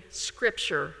reading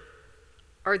scripture,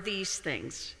 are these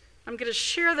things. I'm going to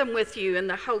share them with you in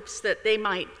the hopes that they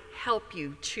might help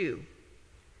you too.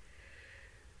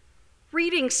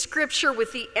 Reading scripture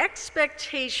with the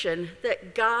expectation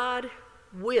that God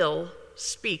will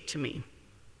speak to me.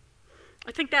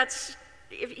 I think that's,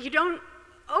 if you don't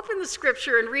open the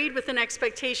scripture and read with an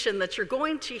expectation that you're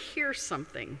going to hear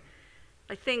something,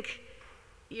 I think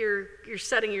you're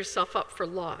setting yourself up for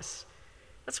loss.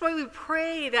 That's why we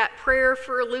pray that prayer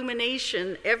for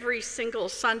illumination every single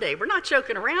Sunday. We're not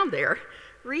joking around there.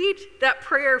 Read that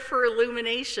prayer for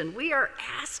illumination. We are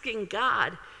asking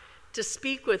God to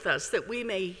speak with us that we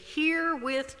may hear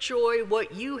with joy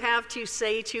what you have to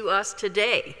say to us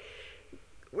today.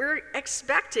 We're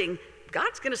expecting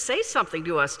God's going to say something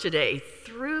to us today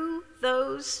through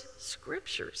those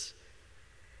scriptures.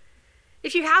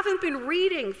 If you haven't been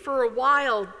reading for a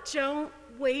while, don't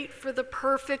wait for the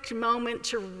perfect moment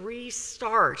to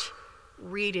restart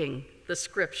reading the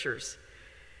scriptures.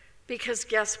 Because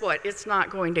guess what? It's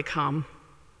not going to come.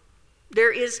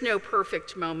 There is no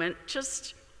perfect moment.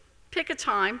 Just pick a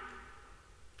time,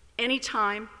 any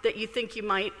time that you think you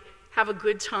might have a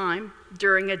good time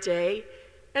during a day,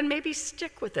 and maybe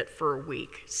stick with it for a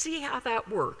week. See how that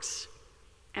works,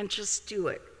 and just do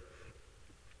it.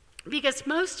 Because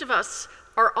most of us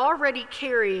are already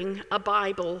carrying a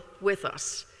Bible with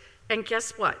us. And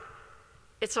guess what?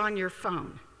 It's on your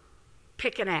phone.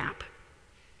 Pick an app.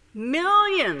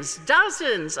 Millions,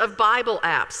 dozens of Bible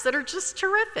apps that are just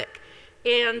terrific.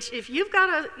 And if you've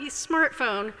got a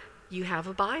smartphone, you have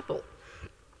a Bible.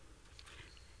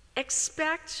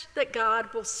 Expect that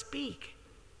God will speak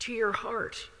to your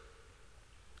heart.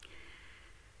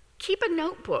 Keep a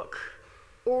notebook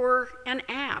or an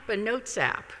app, a notes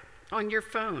app on your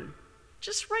phone.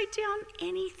 Just write down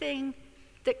anything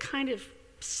that kind of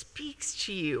speaks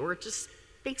to you or just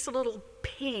makes a little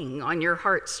ping on your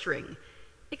heartstring.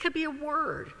 It could be a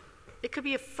word. It could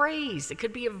be a phrase. It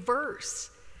could be a verse.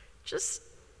 Just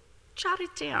jot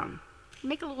it down.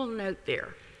 Make a little note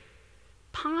there.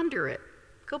 Ponder it.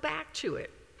 Go back to it.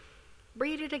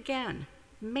 Read it again.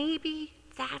 maybe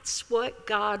that's what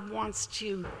God wants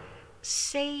to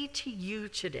say to you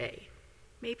today.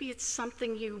 Maybe it's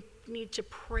something you need to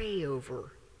pray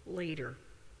over later.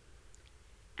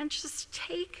 And just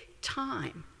take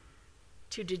time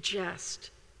to digest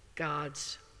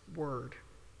God's word.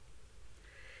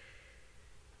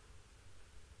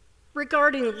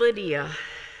 Regarding Lydia,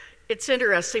 it's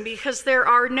interesting because there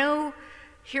are no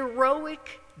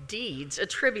heroic deeds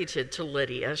attributed to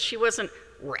Lydia. She wasn't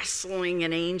wrestling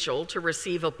an angel to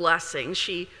receive a blessing.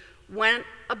 She went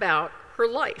about her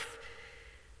life,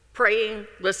 praying,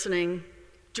 listening,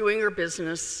 doing her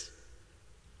business,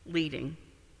 leading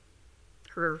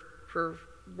her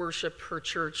worship, her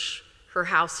church, her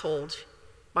household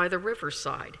by the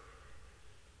riverside.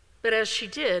 But as she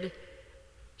did,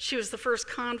 she was the first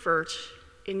convert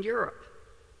in Europe.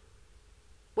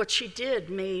 What she did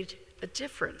made a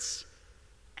difference,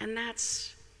 and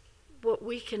that's what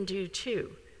we can do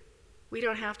too. We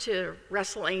don't have to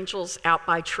wrestle angels out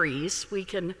by trees. We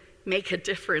can make a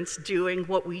difference doing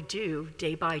what we do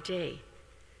day by day.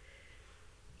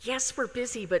 Yes, we're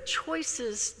busy, but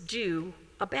choices do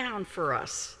abound for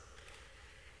us.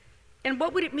 And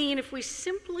what would it mean if we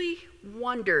simply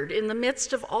wondered, in the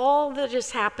midst of all that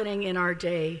is happening in our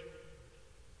day,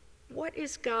 what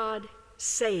is God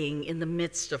saying in the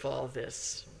midst of all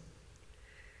this?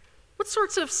 What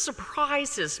sorts of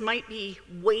surprises might be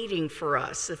waiting for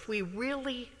us if we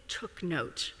really took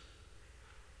note?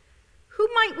 Who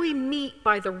might we meet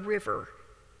by the river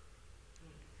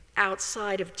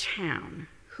outside of town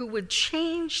who would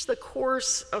change the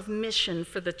course of mission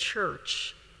for the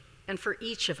church and for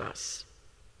each of us?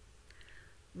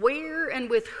 Where and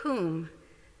with whom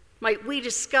might we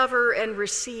discover and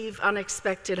receive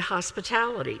unexpected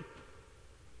hospitality?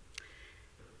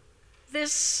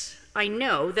 This, I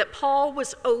know, that Paul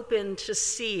was open to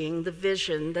seeing the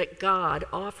vision that God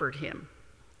offered him.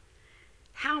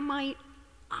 How might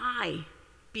I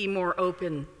be more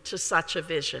open to such a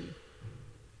vision?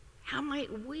 How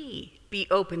might we be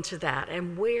open to that,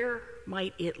 and where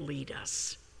might it lead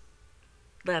us?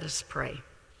 Let us pray.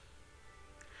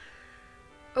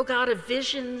 O God of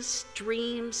visions,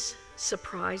 dreams,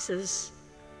 surprises,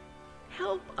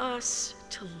 help us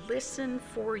to listen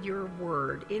for your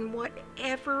word in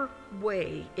whatever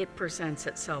way it presents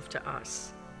itself to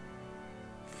us.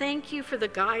 Thank you for the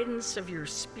guidance of your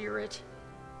Spirit,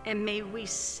 and may we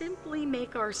simply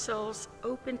make ourselves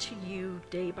open to you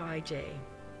day by day.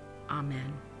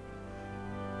 Amen.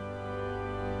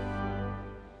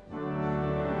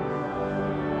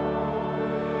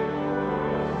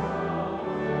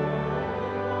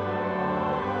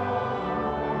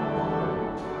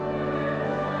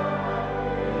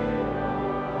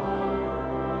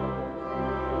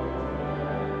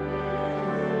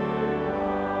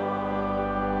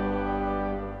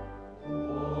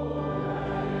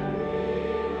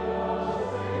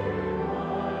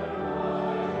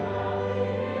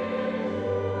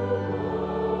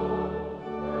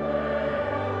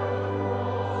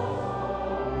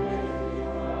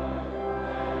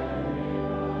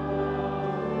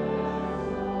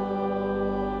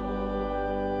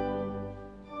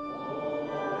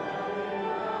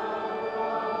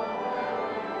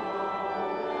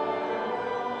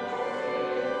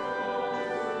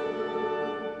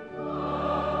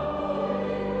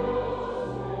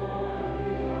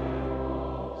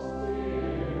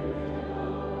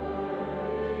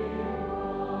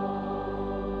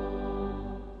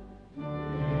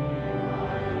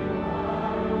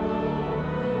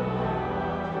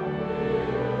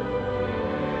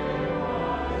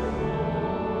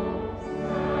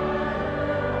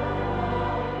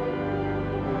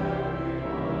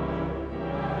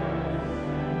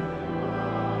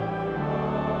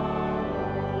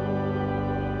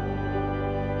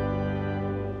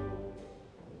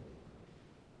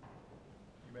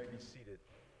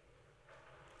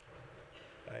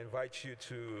 I invite you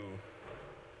to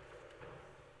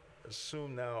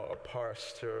assume now a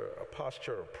posture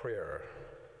of prayer,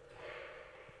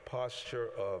 posture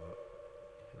of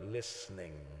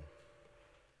listening.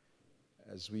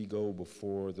 As we go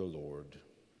before the Lord,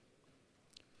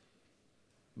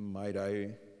 might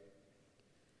I,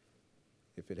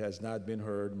 if it has not been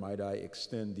heard, might I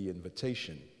extend the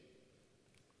invitation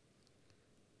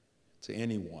to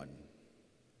anyone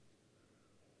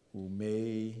who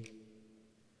may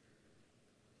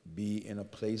be in a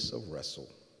place of wrestle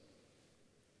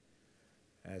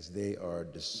as they are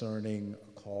discerning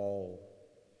a call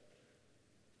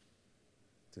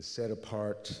to set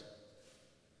apart,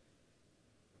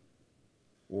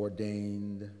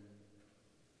 ordained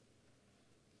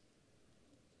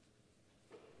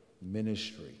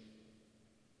ministry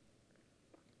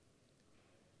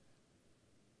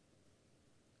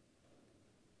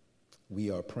we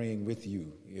are praying with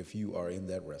you if you are in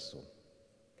that wrestle.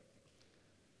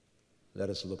 Let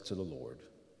us look to the Lord.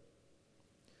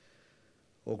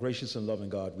 Oh, gracious and loving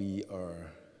God, we are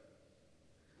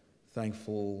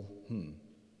thankful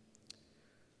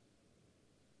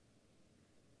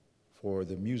for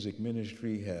the music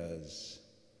ministry has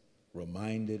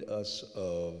reminded us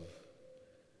of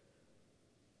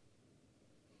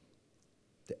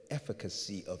the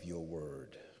efficacy of your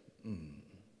word.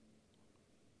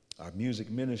 Our music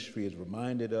ministry has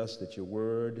reminded us that your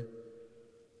word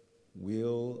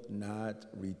will not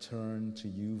return to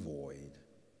you void,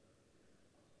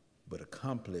 but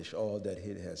accomplish all that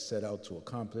it has set out to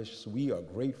accomplish. So we are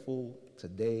grateful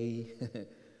today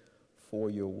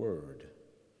for your word.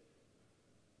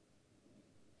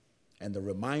 And the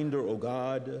reminder, O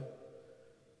God,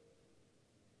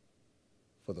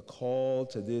 for the call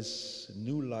to this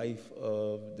new life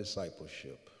of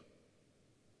discipleship.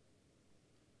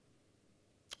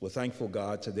 We're thankful,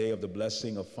 God, today of the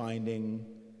blessing of finding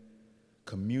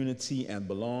community and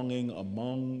belonging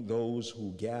among those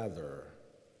who gather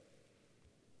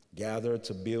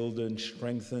to build and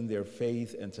strengthen their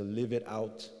faith and to live it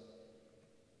out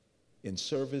in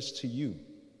service to you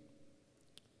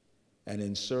and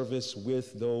in service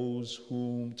with those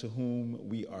to whom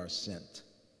we are sent.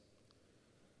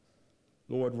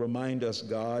 Lord, remind us,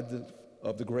 God,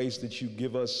 of the grace that you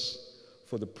give us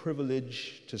for the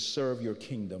privilege to serve your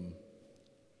kingdom.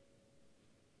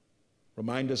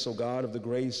 Remind us, O God, of the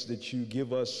grace that you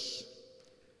give us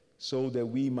so that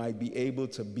we might be able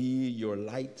to be your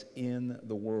light in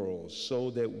the world, so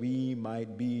that we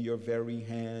might be your very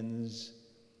hands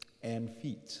and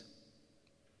feet.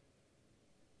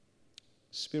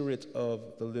 Spirit of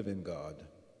the living God,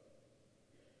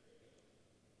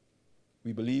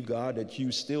 we believe, God, that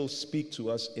you still speak to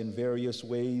us in various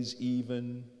ways,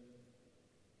 even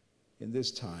in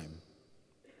this time.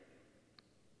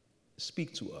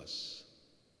 Speak to us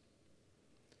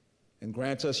and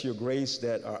grant us your grace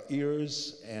that our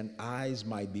ears and eyes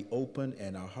might be open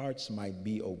and our hearts might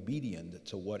be obedient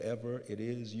to whatever it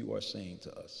is you are saying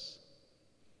to us.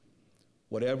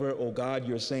 Whatever, oh God,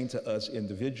 you're saying to us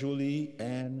individually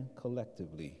and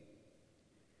collectively,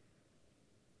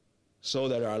 so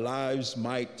that our lives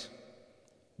might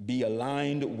be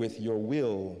aligned with your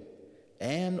will,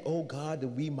 and, oh God, that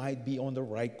we might be on the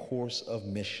right course of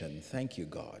mission. Thank you,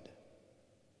 God.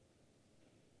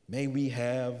 May we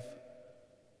have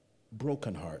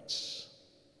broken hearts.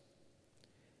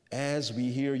 As we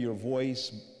hear your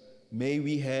voice, may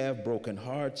we have broken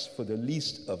hearts for the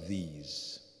least of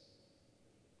these.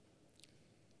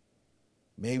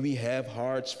 May we have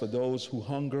hearts for those who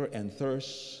hunger and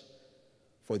thirst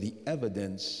for the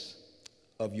evidence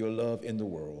of your love in the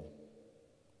world.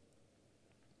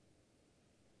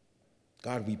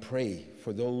 God, we pray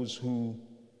for those who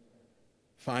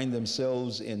find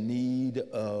themselves in need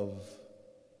of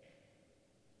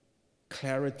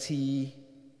clarity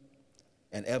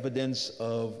and evidence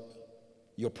of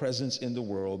your presence in the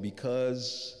world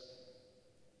because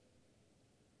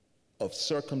of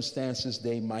circumstances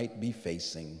they might be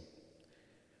facing,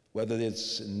 whether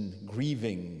it's in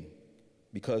grieving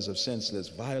because of senseless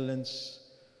violence,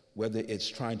 whether it's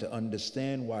trying to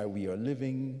understand why we are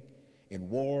living in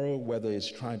war, whether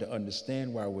it's trying to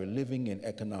understand why we're living in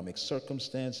economic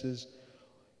circumstances,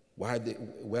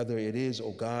 whether it is,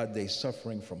 oh God, they're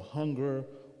suffering from hunger,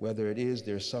 whether it is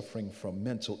they're suffering from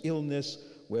mental illness,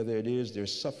 whether it is they're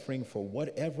suffering for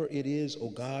whatever it is, oh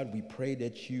God, we pray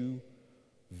that you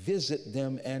visit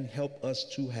them and help us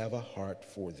to have a heart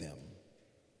for them.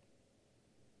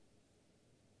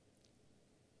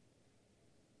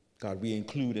 God, we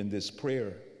include in this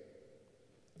prayer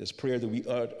that we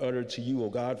utter to you, oh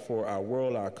God, for our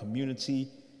world, our community,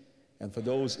 and for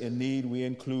those in need, we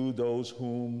include those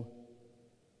whom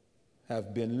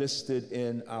have been listed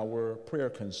in our prayer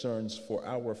concerns for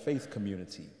our faith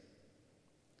community.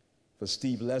 For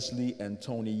Steve Leslie and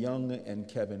Tony Young and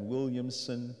Kevin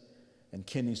Williamson and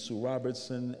Kenny Sue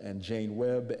Robertson and Jane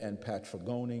Webb and Patrick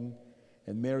Goning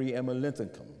and Mary Emma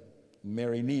Linthicum,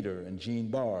 Mary Nieder and Jean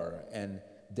Barr and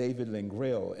David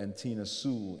Lingrell and Tina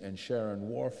Sue and Sharon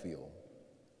Warfield.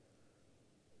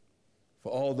 For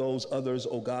all those others,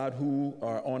 oh God, who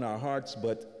are on our hearts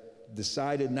but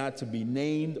decided not to be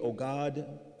named, oh God,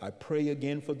 I pray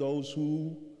again for those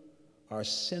who are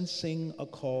sensing a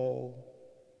call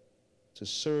to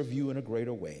serve you in a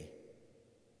greater way.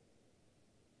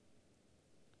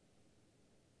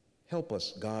 Help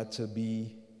us, God, to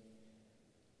be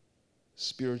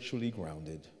spiritually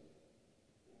grounded.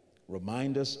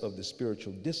 Remind us of the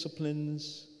spiritual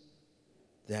disciplines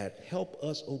that help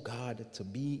us, oh God, to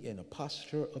be in a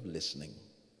posture of listening.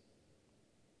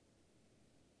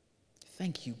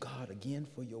 thank you, God, again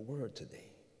for your word today.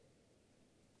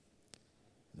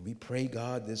 And we pray,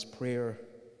 God, this prayer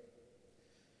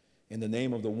in the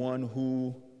name of the one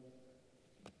who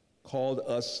called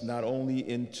us not only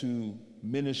into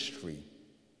ministry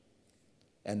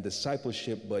and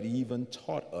discipleship, but even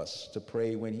taught us to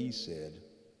pray when he said,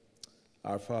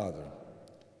 Our Father,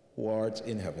 who art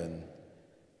in heaven,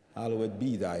 hallowed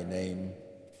be thy name.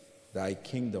 Thy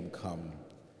kingdom come,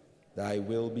 thy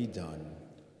will be done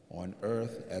on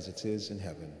earth as it is in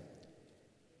heaven.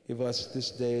 Give us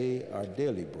this day our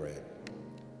daily bread,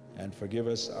 and forgive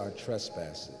us our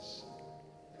trespasses,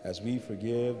 as we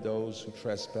forgive those who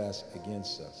trespass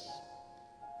against us.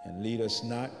 And lead us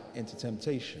not into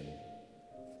temptation,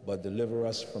 but deliver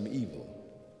us from evil.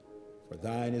 For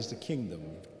thine is the kingdom,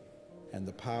 and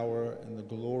the power, and the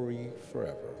glory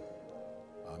forever.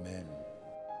 Amen.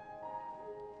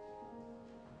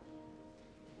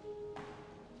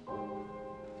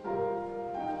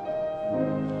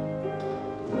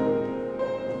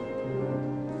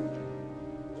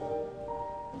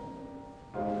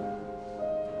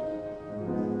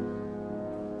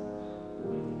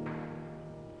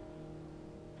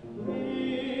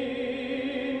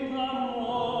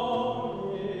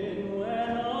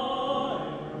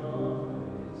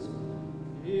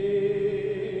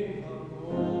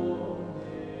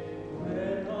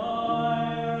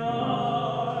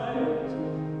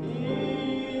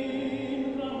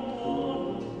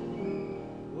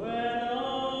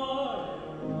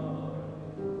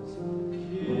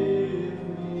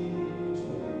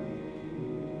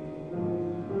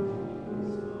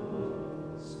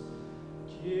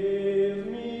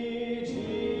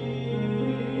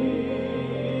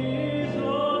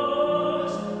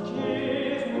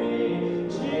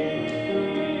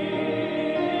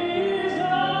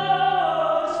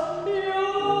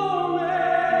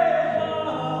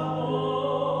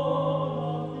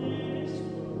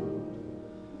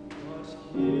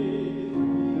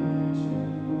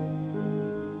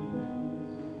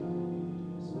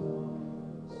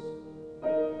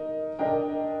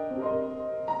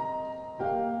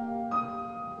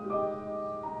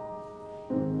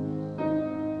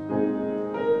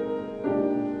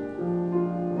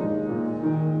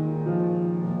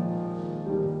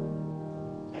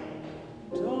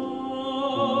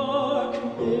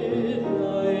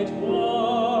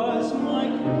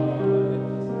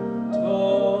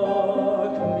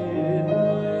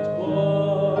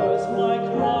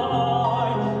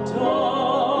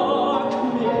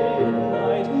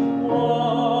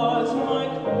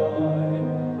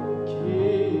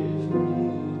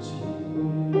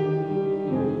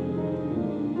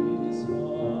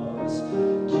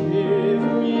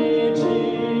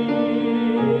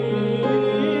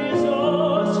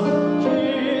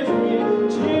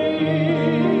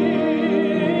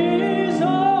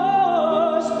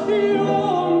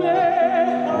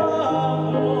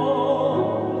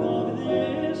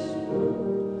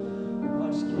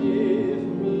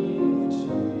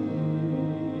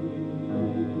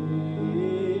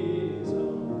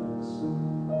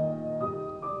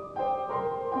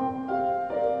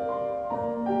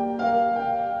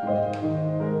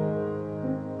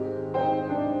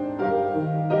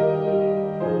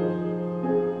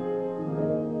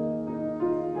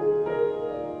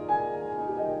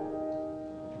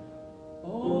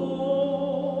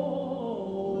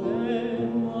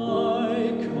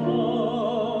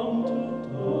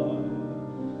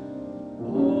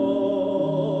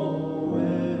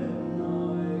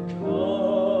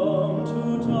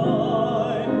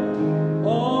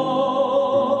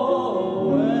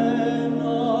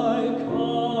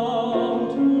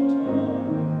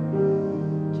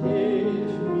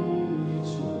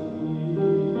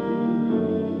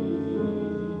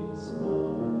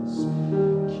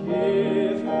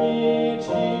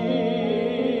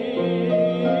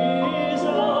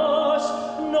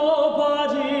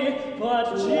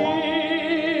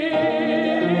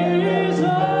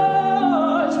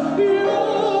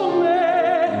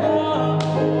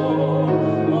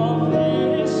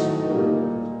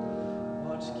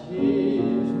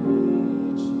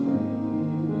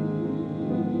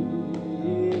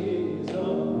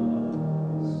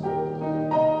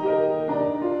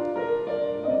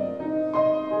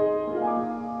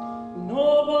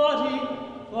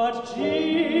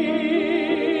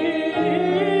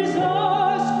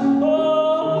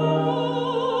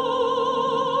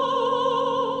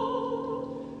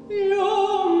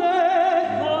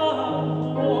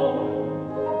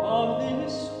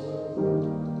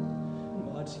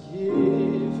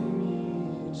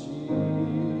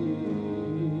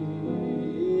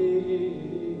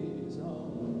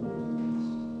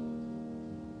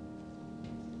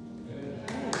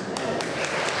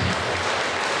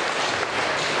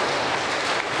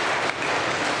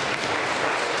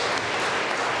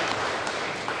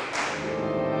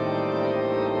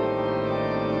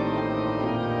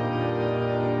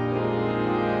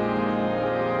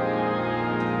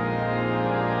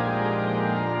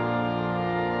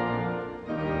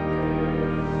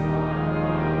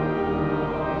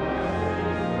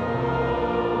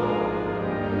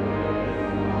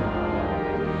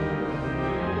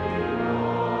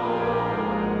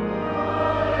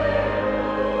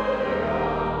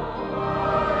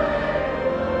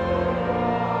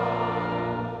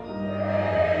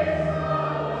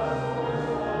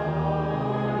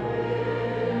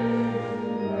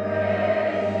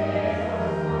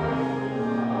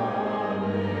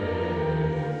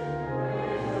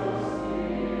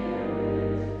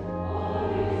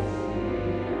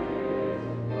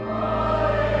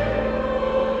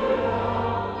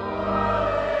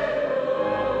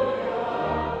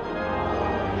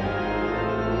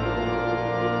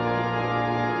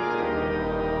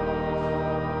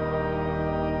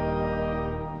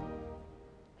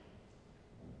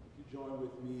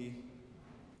 with me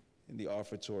in the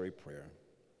offertory prayer.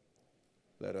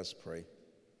 Let us pray.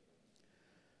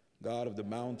 God of the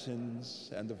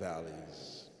mountains and the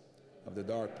valleys, of the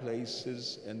dark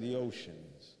places and the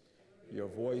oceans, your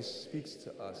voice speaks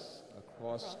to us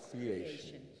across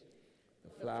creation.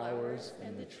 The flowers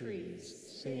and the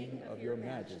trees sing of your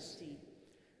majesty,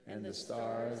 and the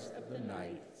stars of the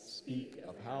night speak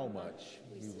of how much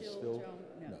we still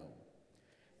don't know.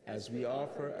 As we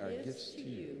offer our gifts to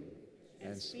you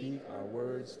and speak our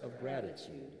words of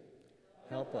gratitude,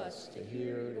 help us to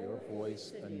hear your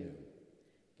voice anew.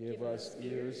 Give us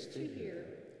ears to hear,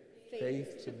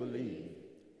 faith to believe,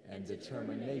 and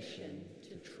determination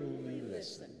to truly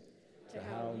listen to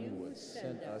how you would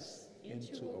send us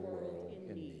into a world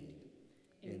in need.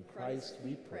 In Christ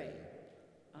we pray.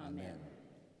 Amen.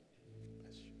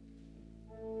 Bless you.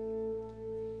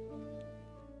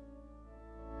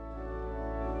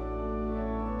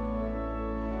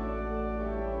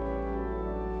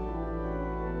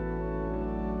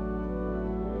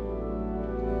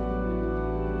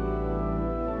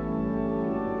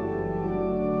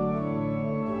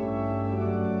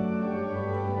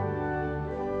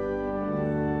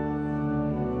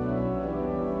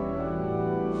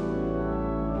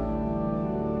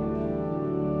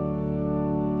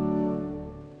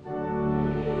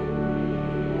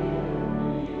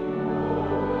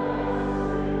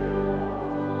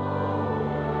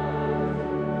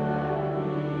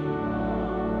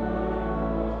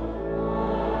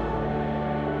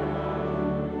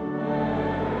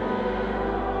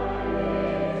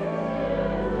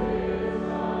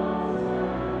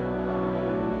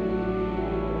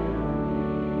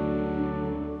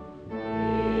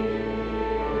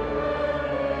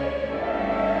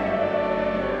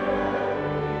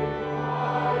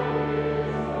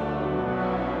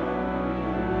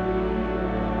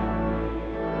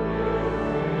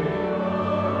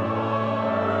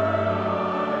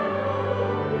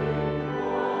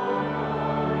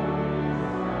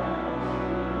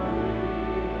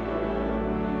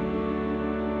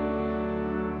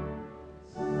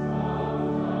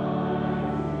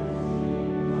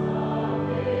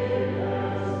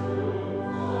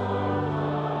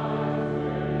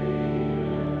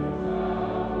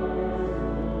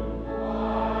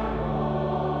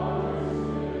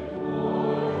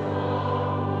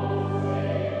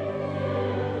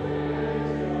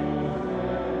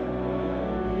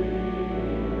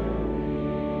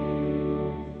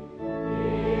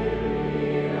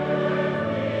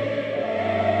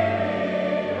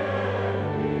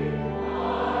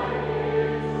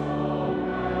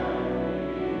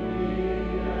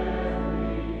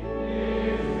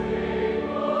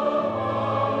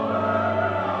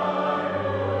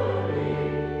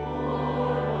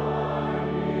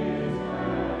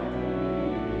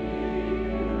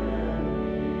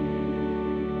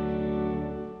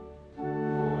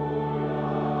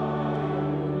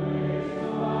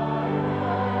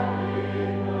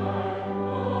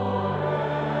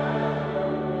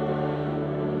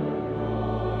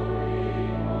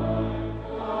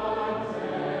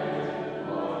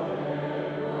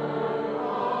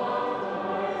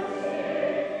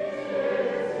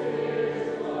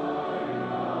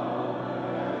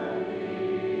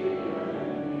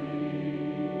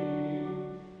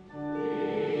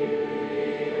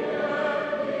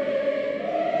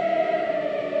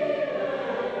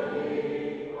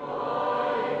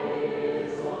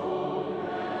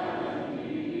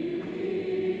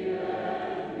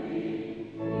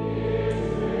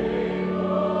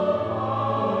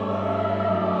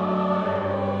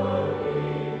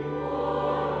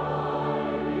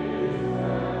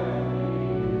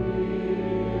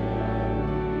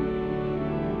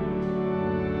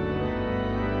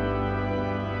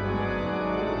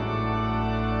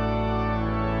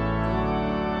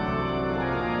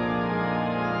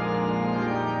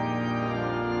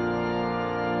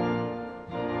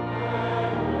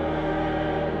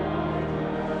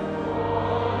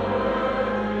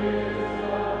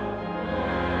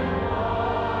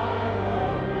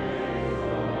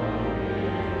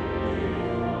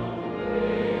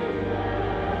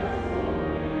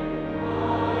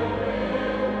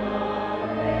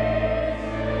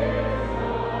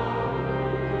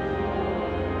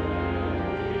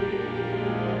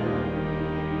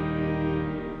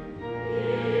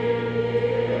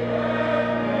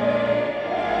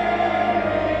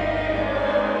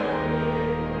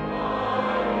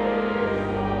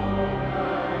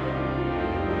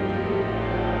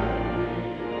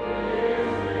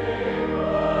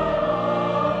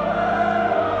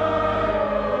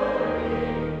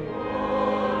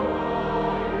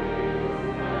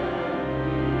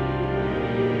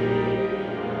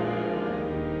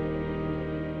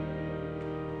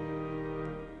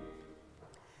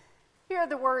 are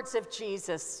the words of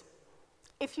Jesus.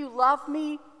 If you love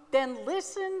me, then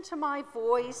listen to my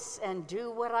voice and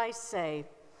do what I say.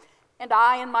 And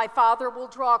I and my Father will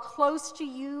draw close to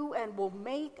you and will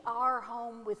make our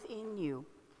home within you.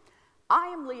 I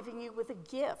am leaving you with a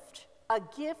gift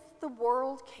the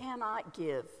world cannot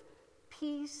give,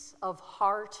 peace of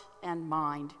heart and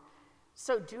mind.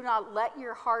 So do not let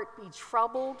your heart be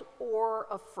troubled or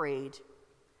afraid.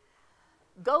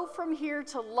 Go from here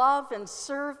to love and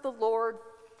serve the Lord,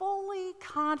 fully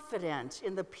confident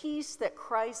in the peace that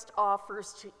Christ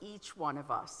offers to each one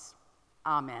of us.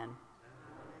 Amen.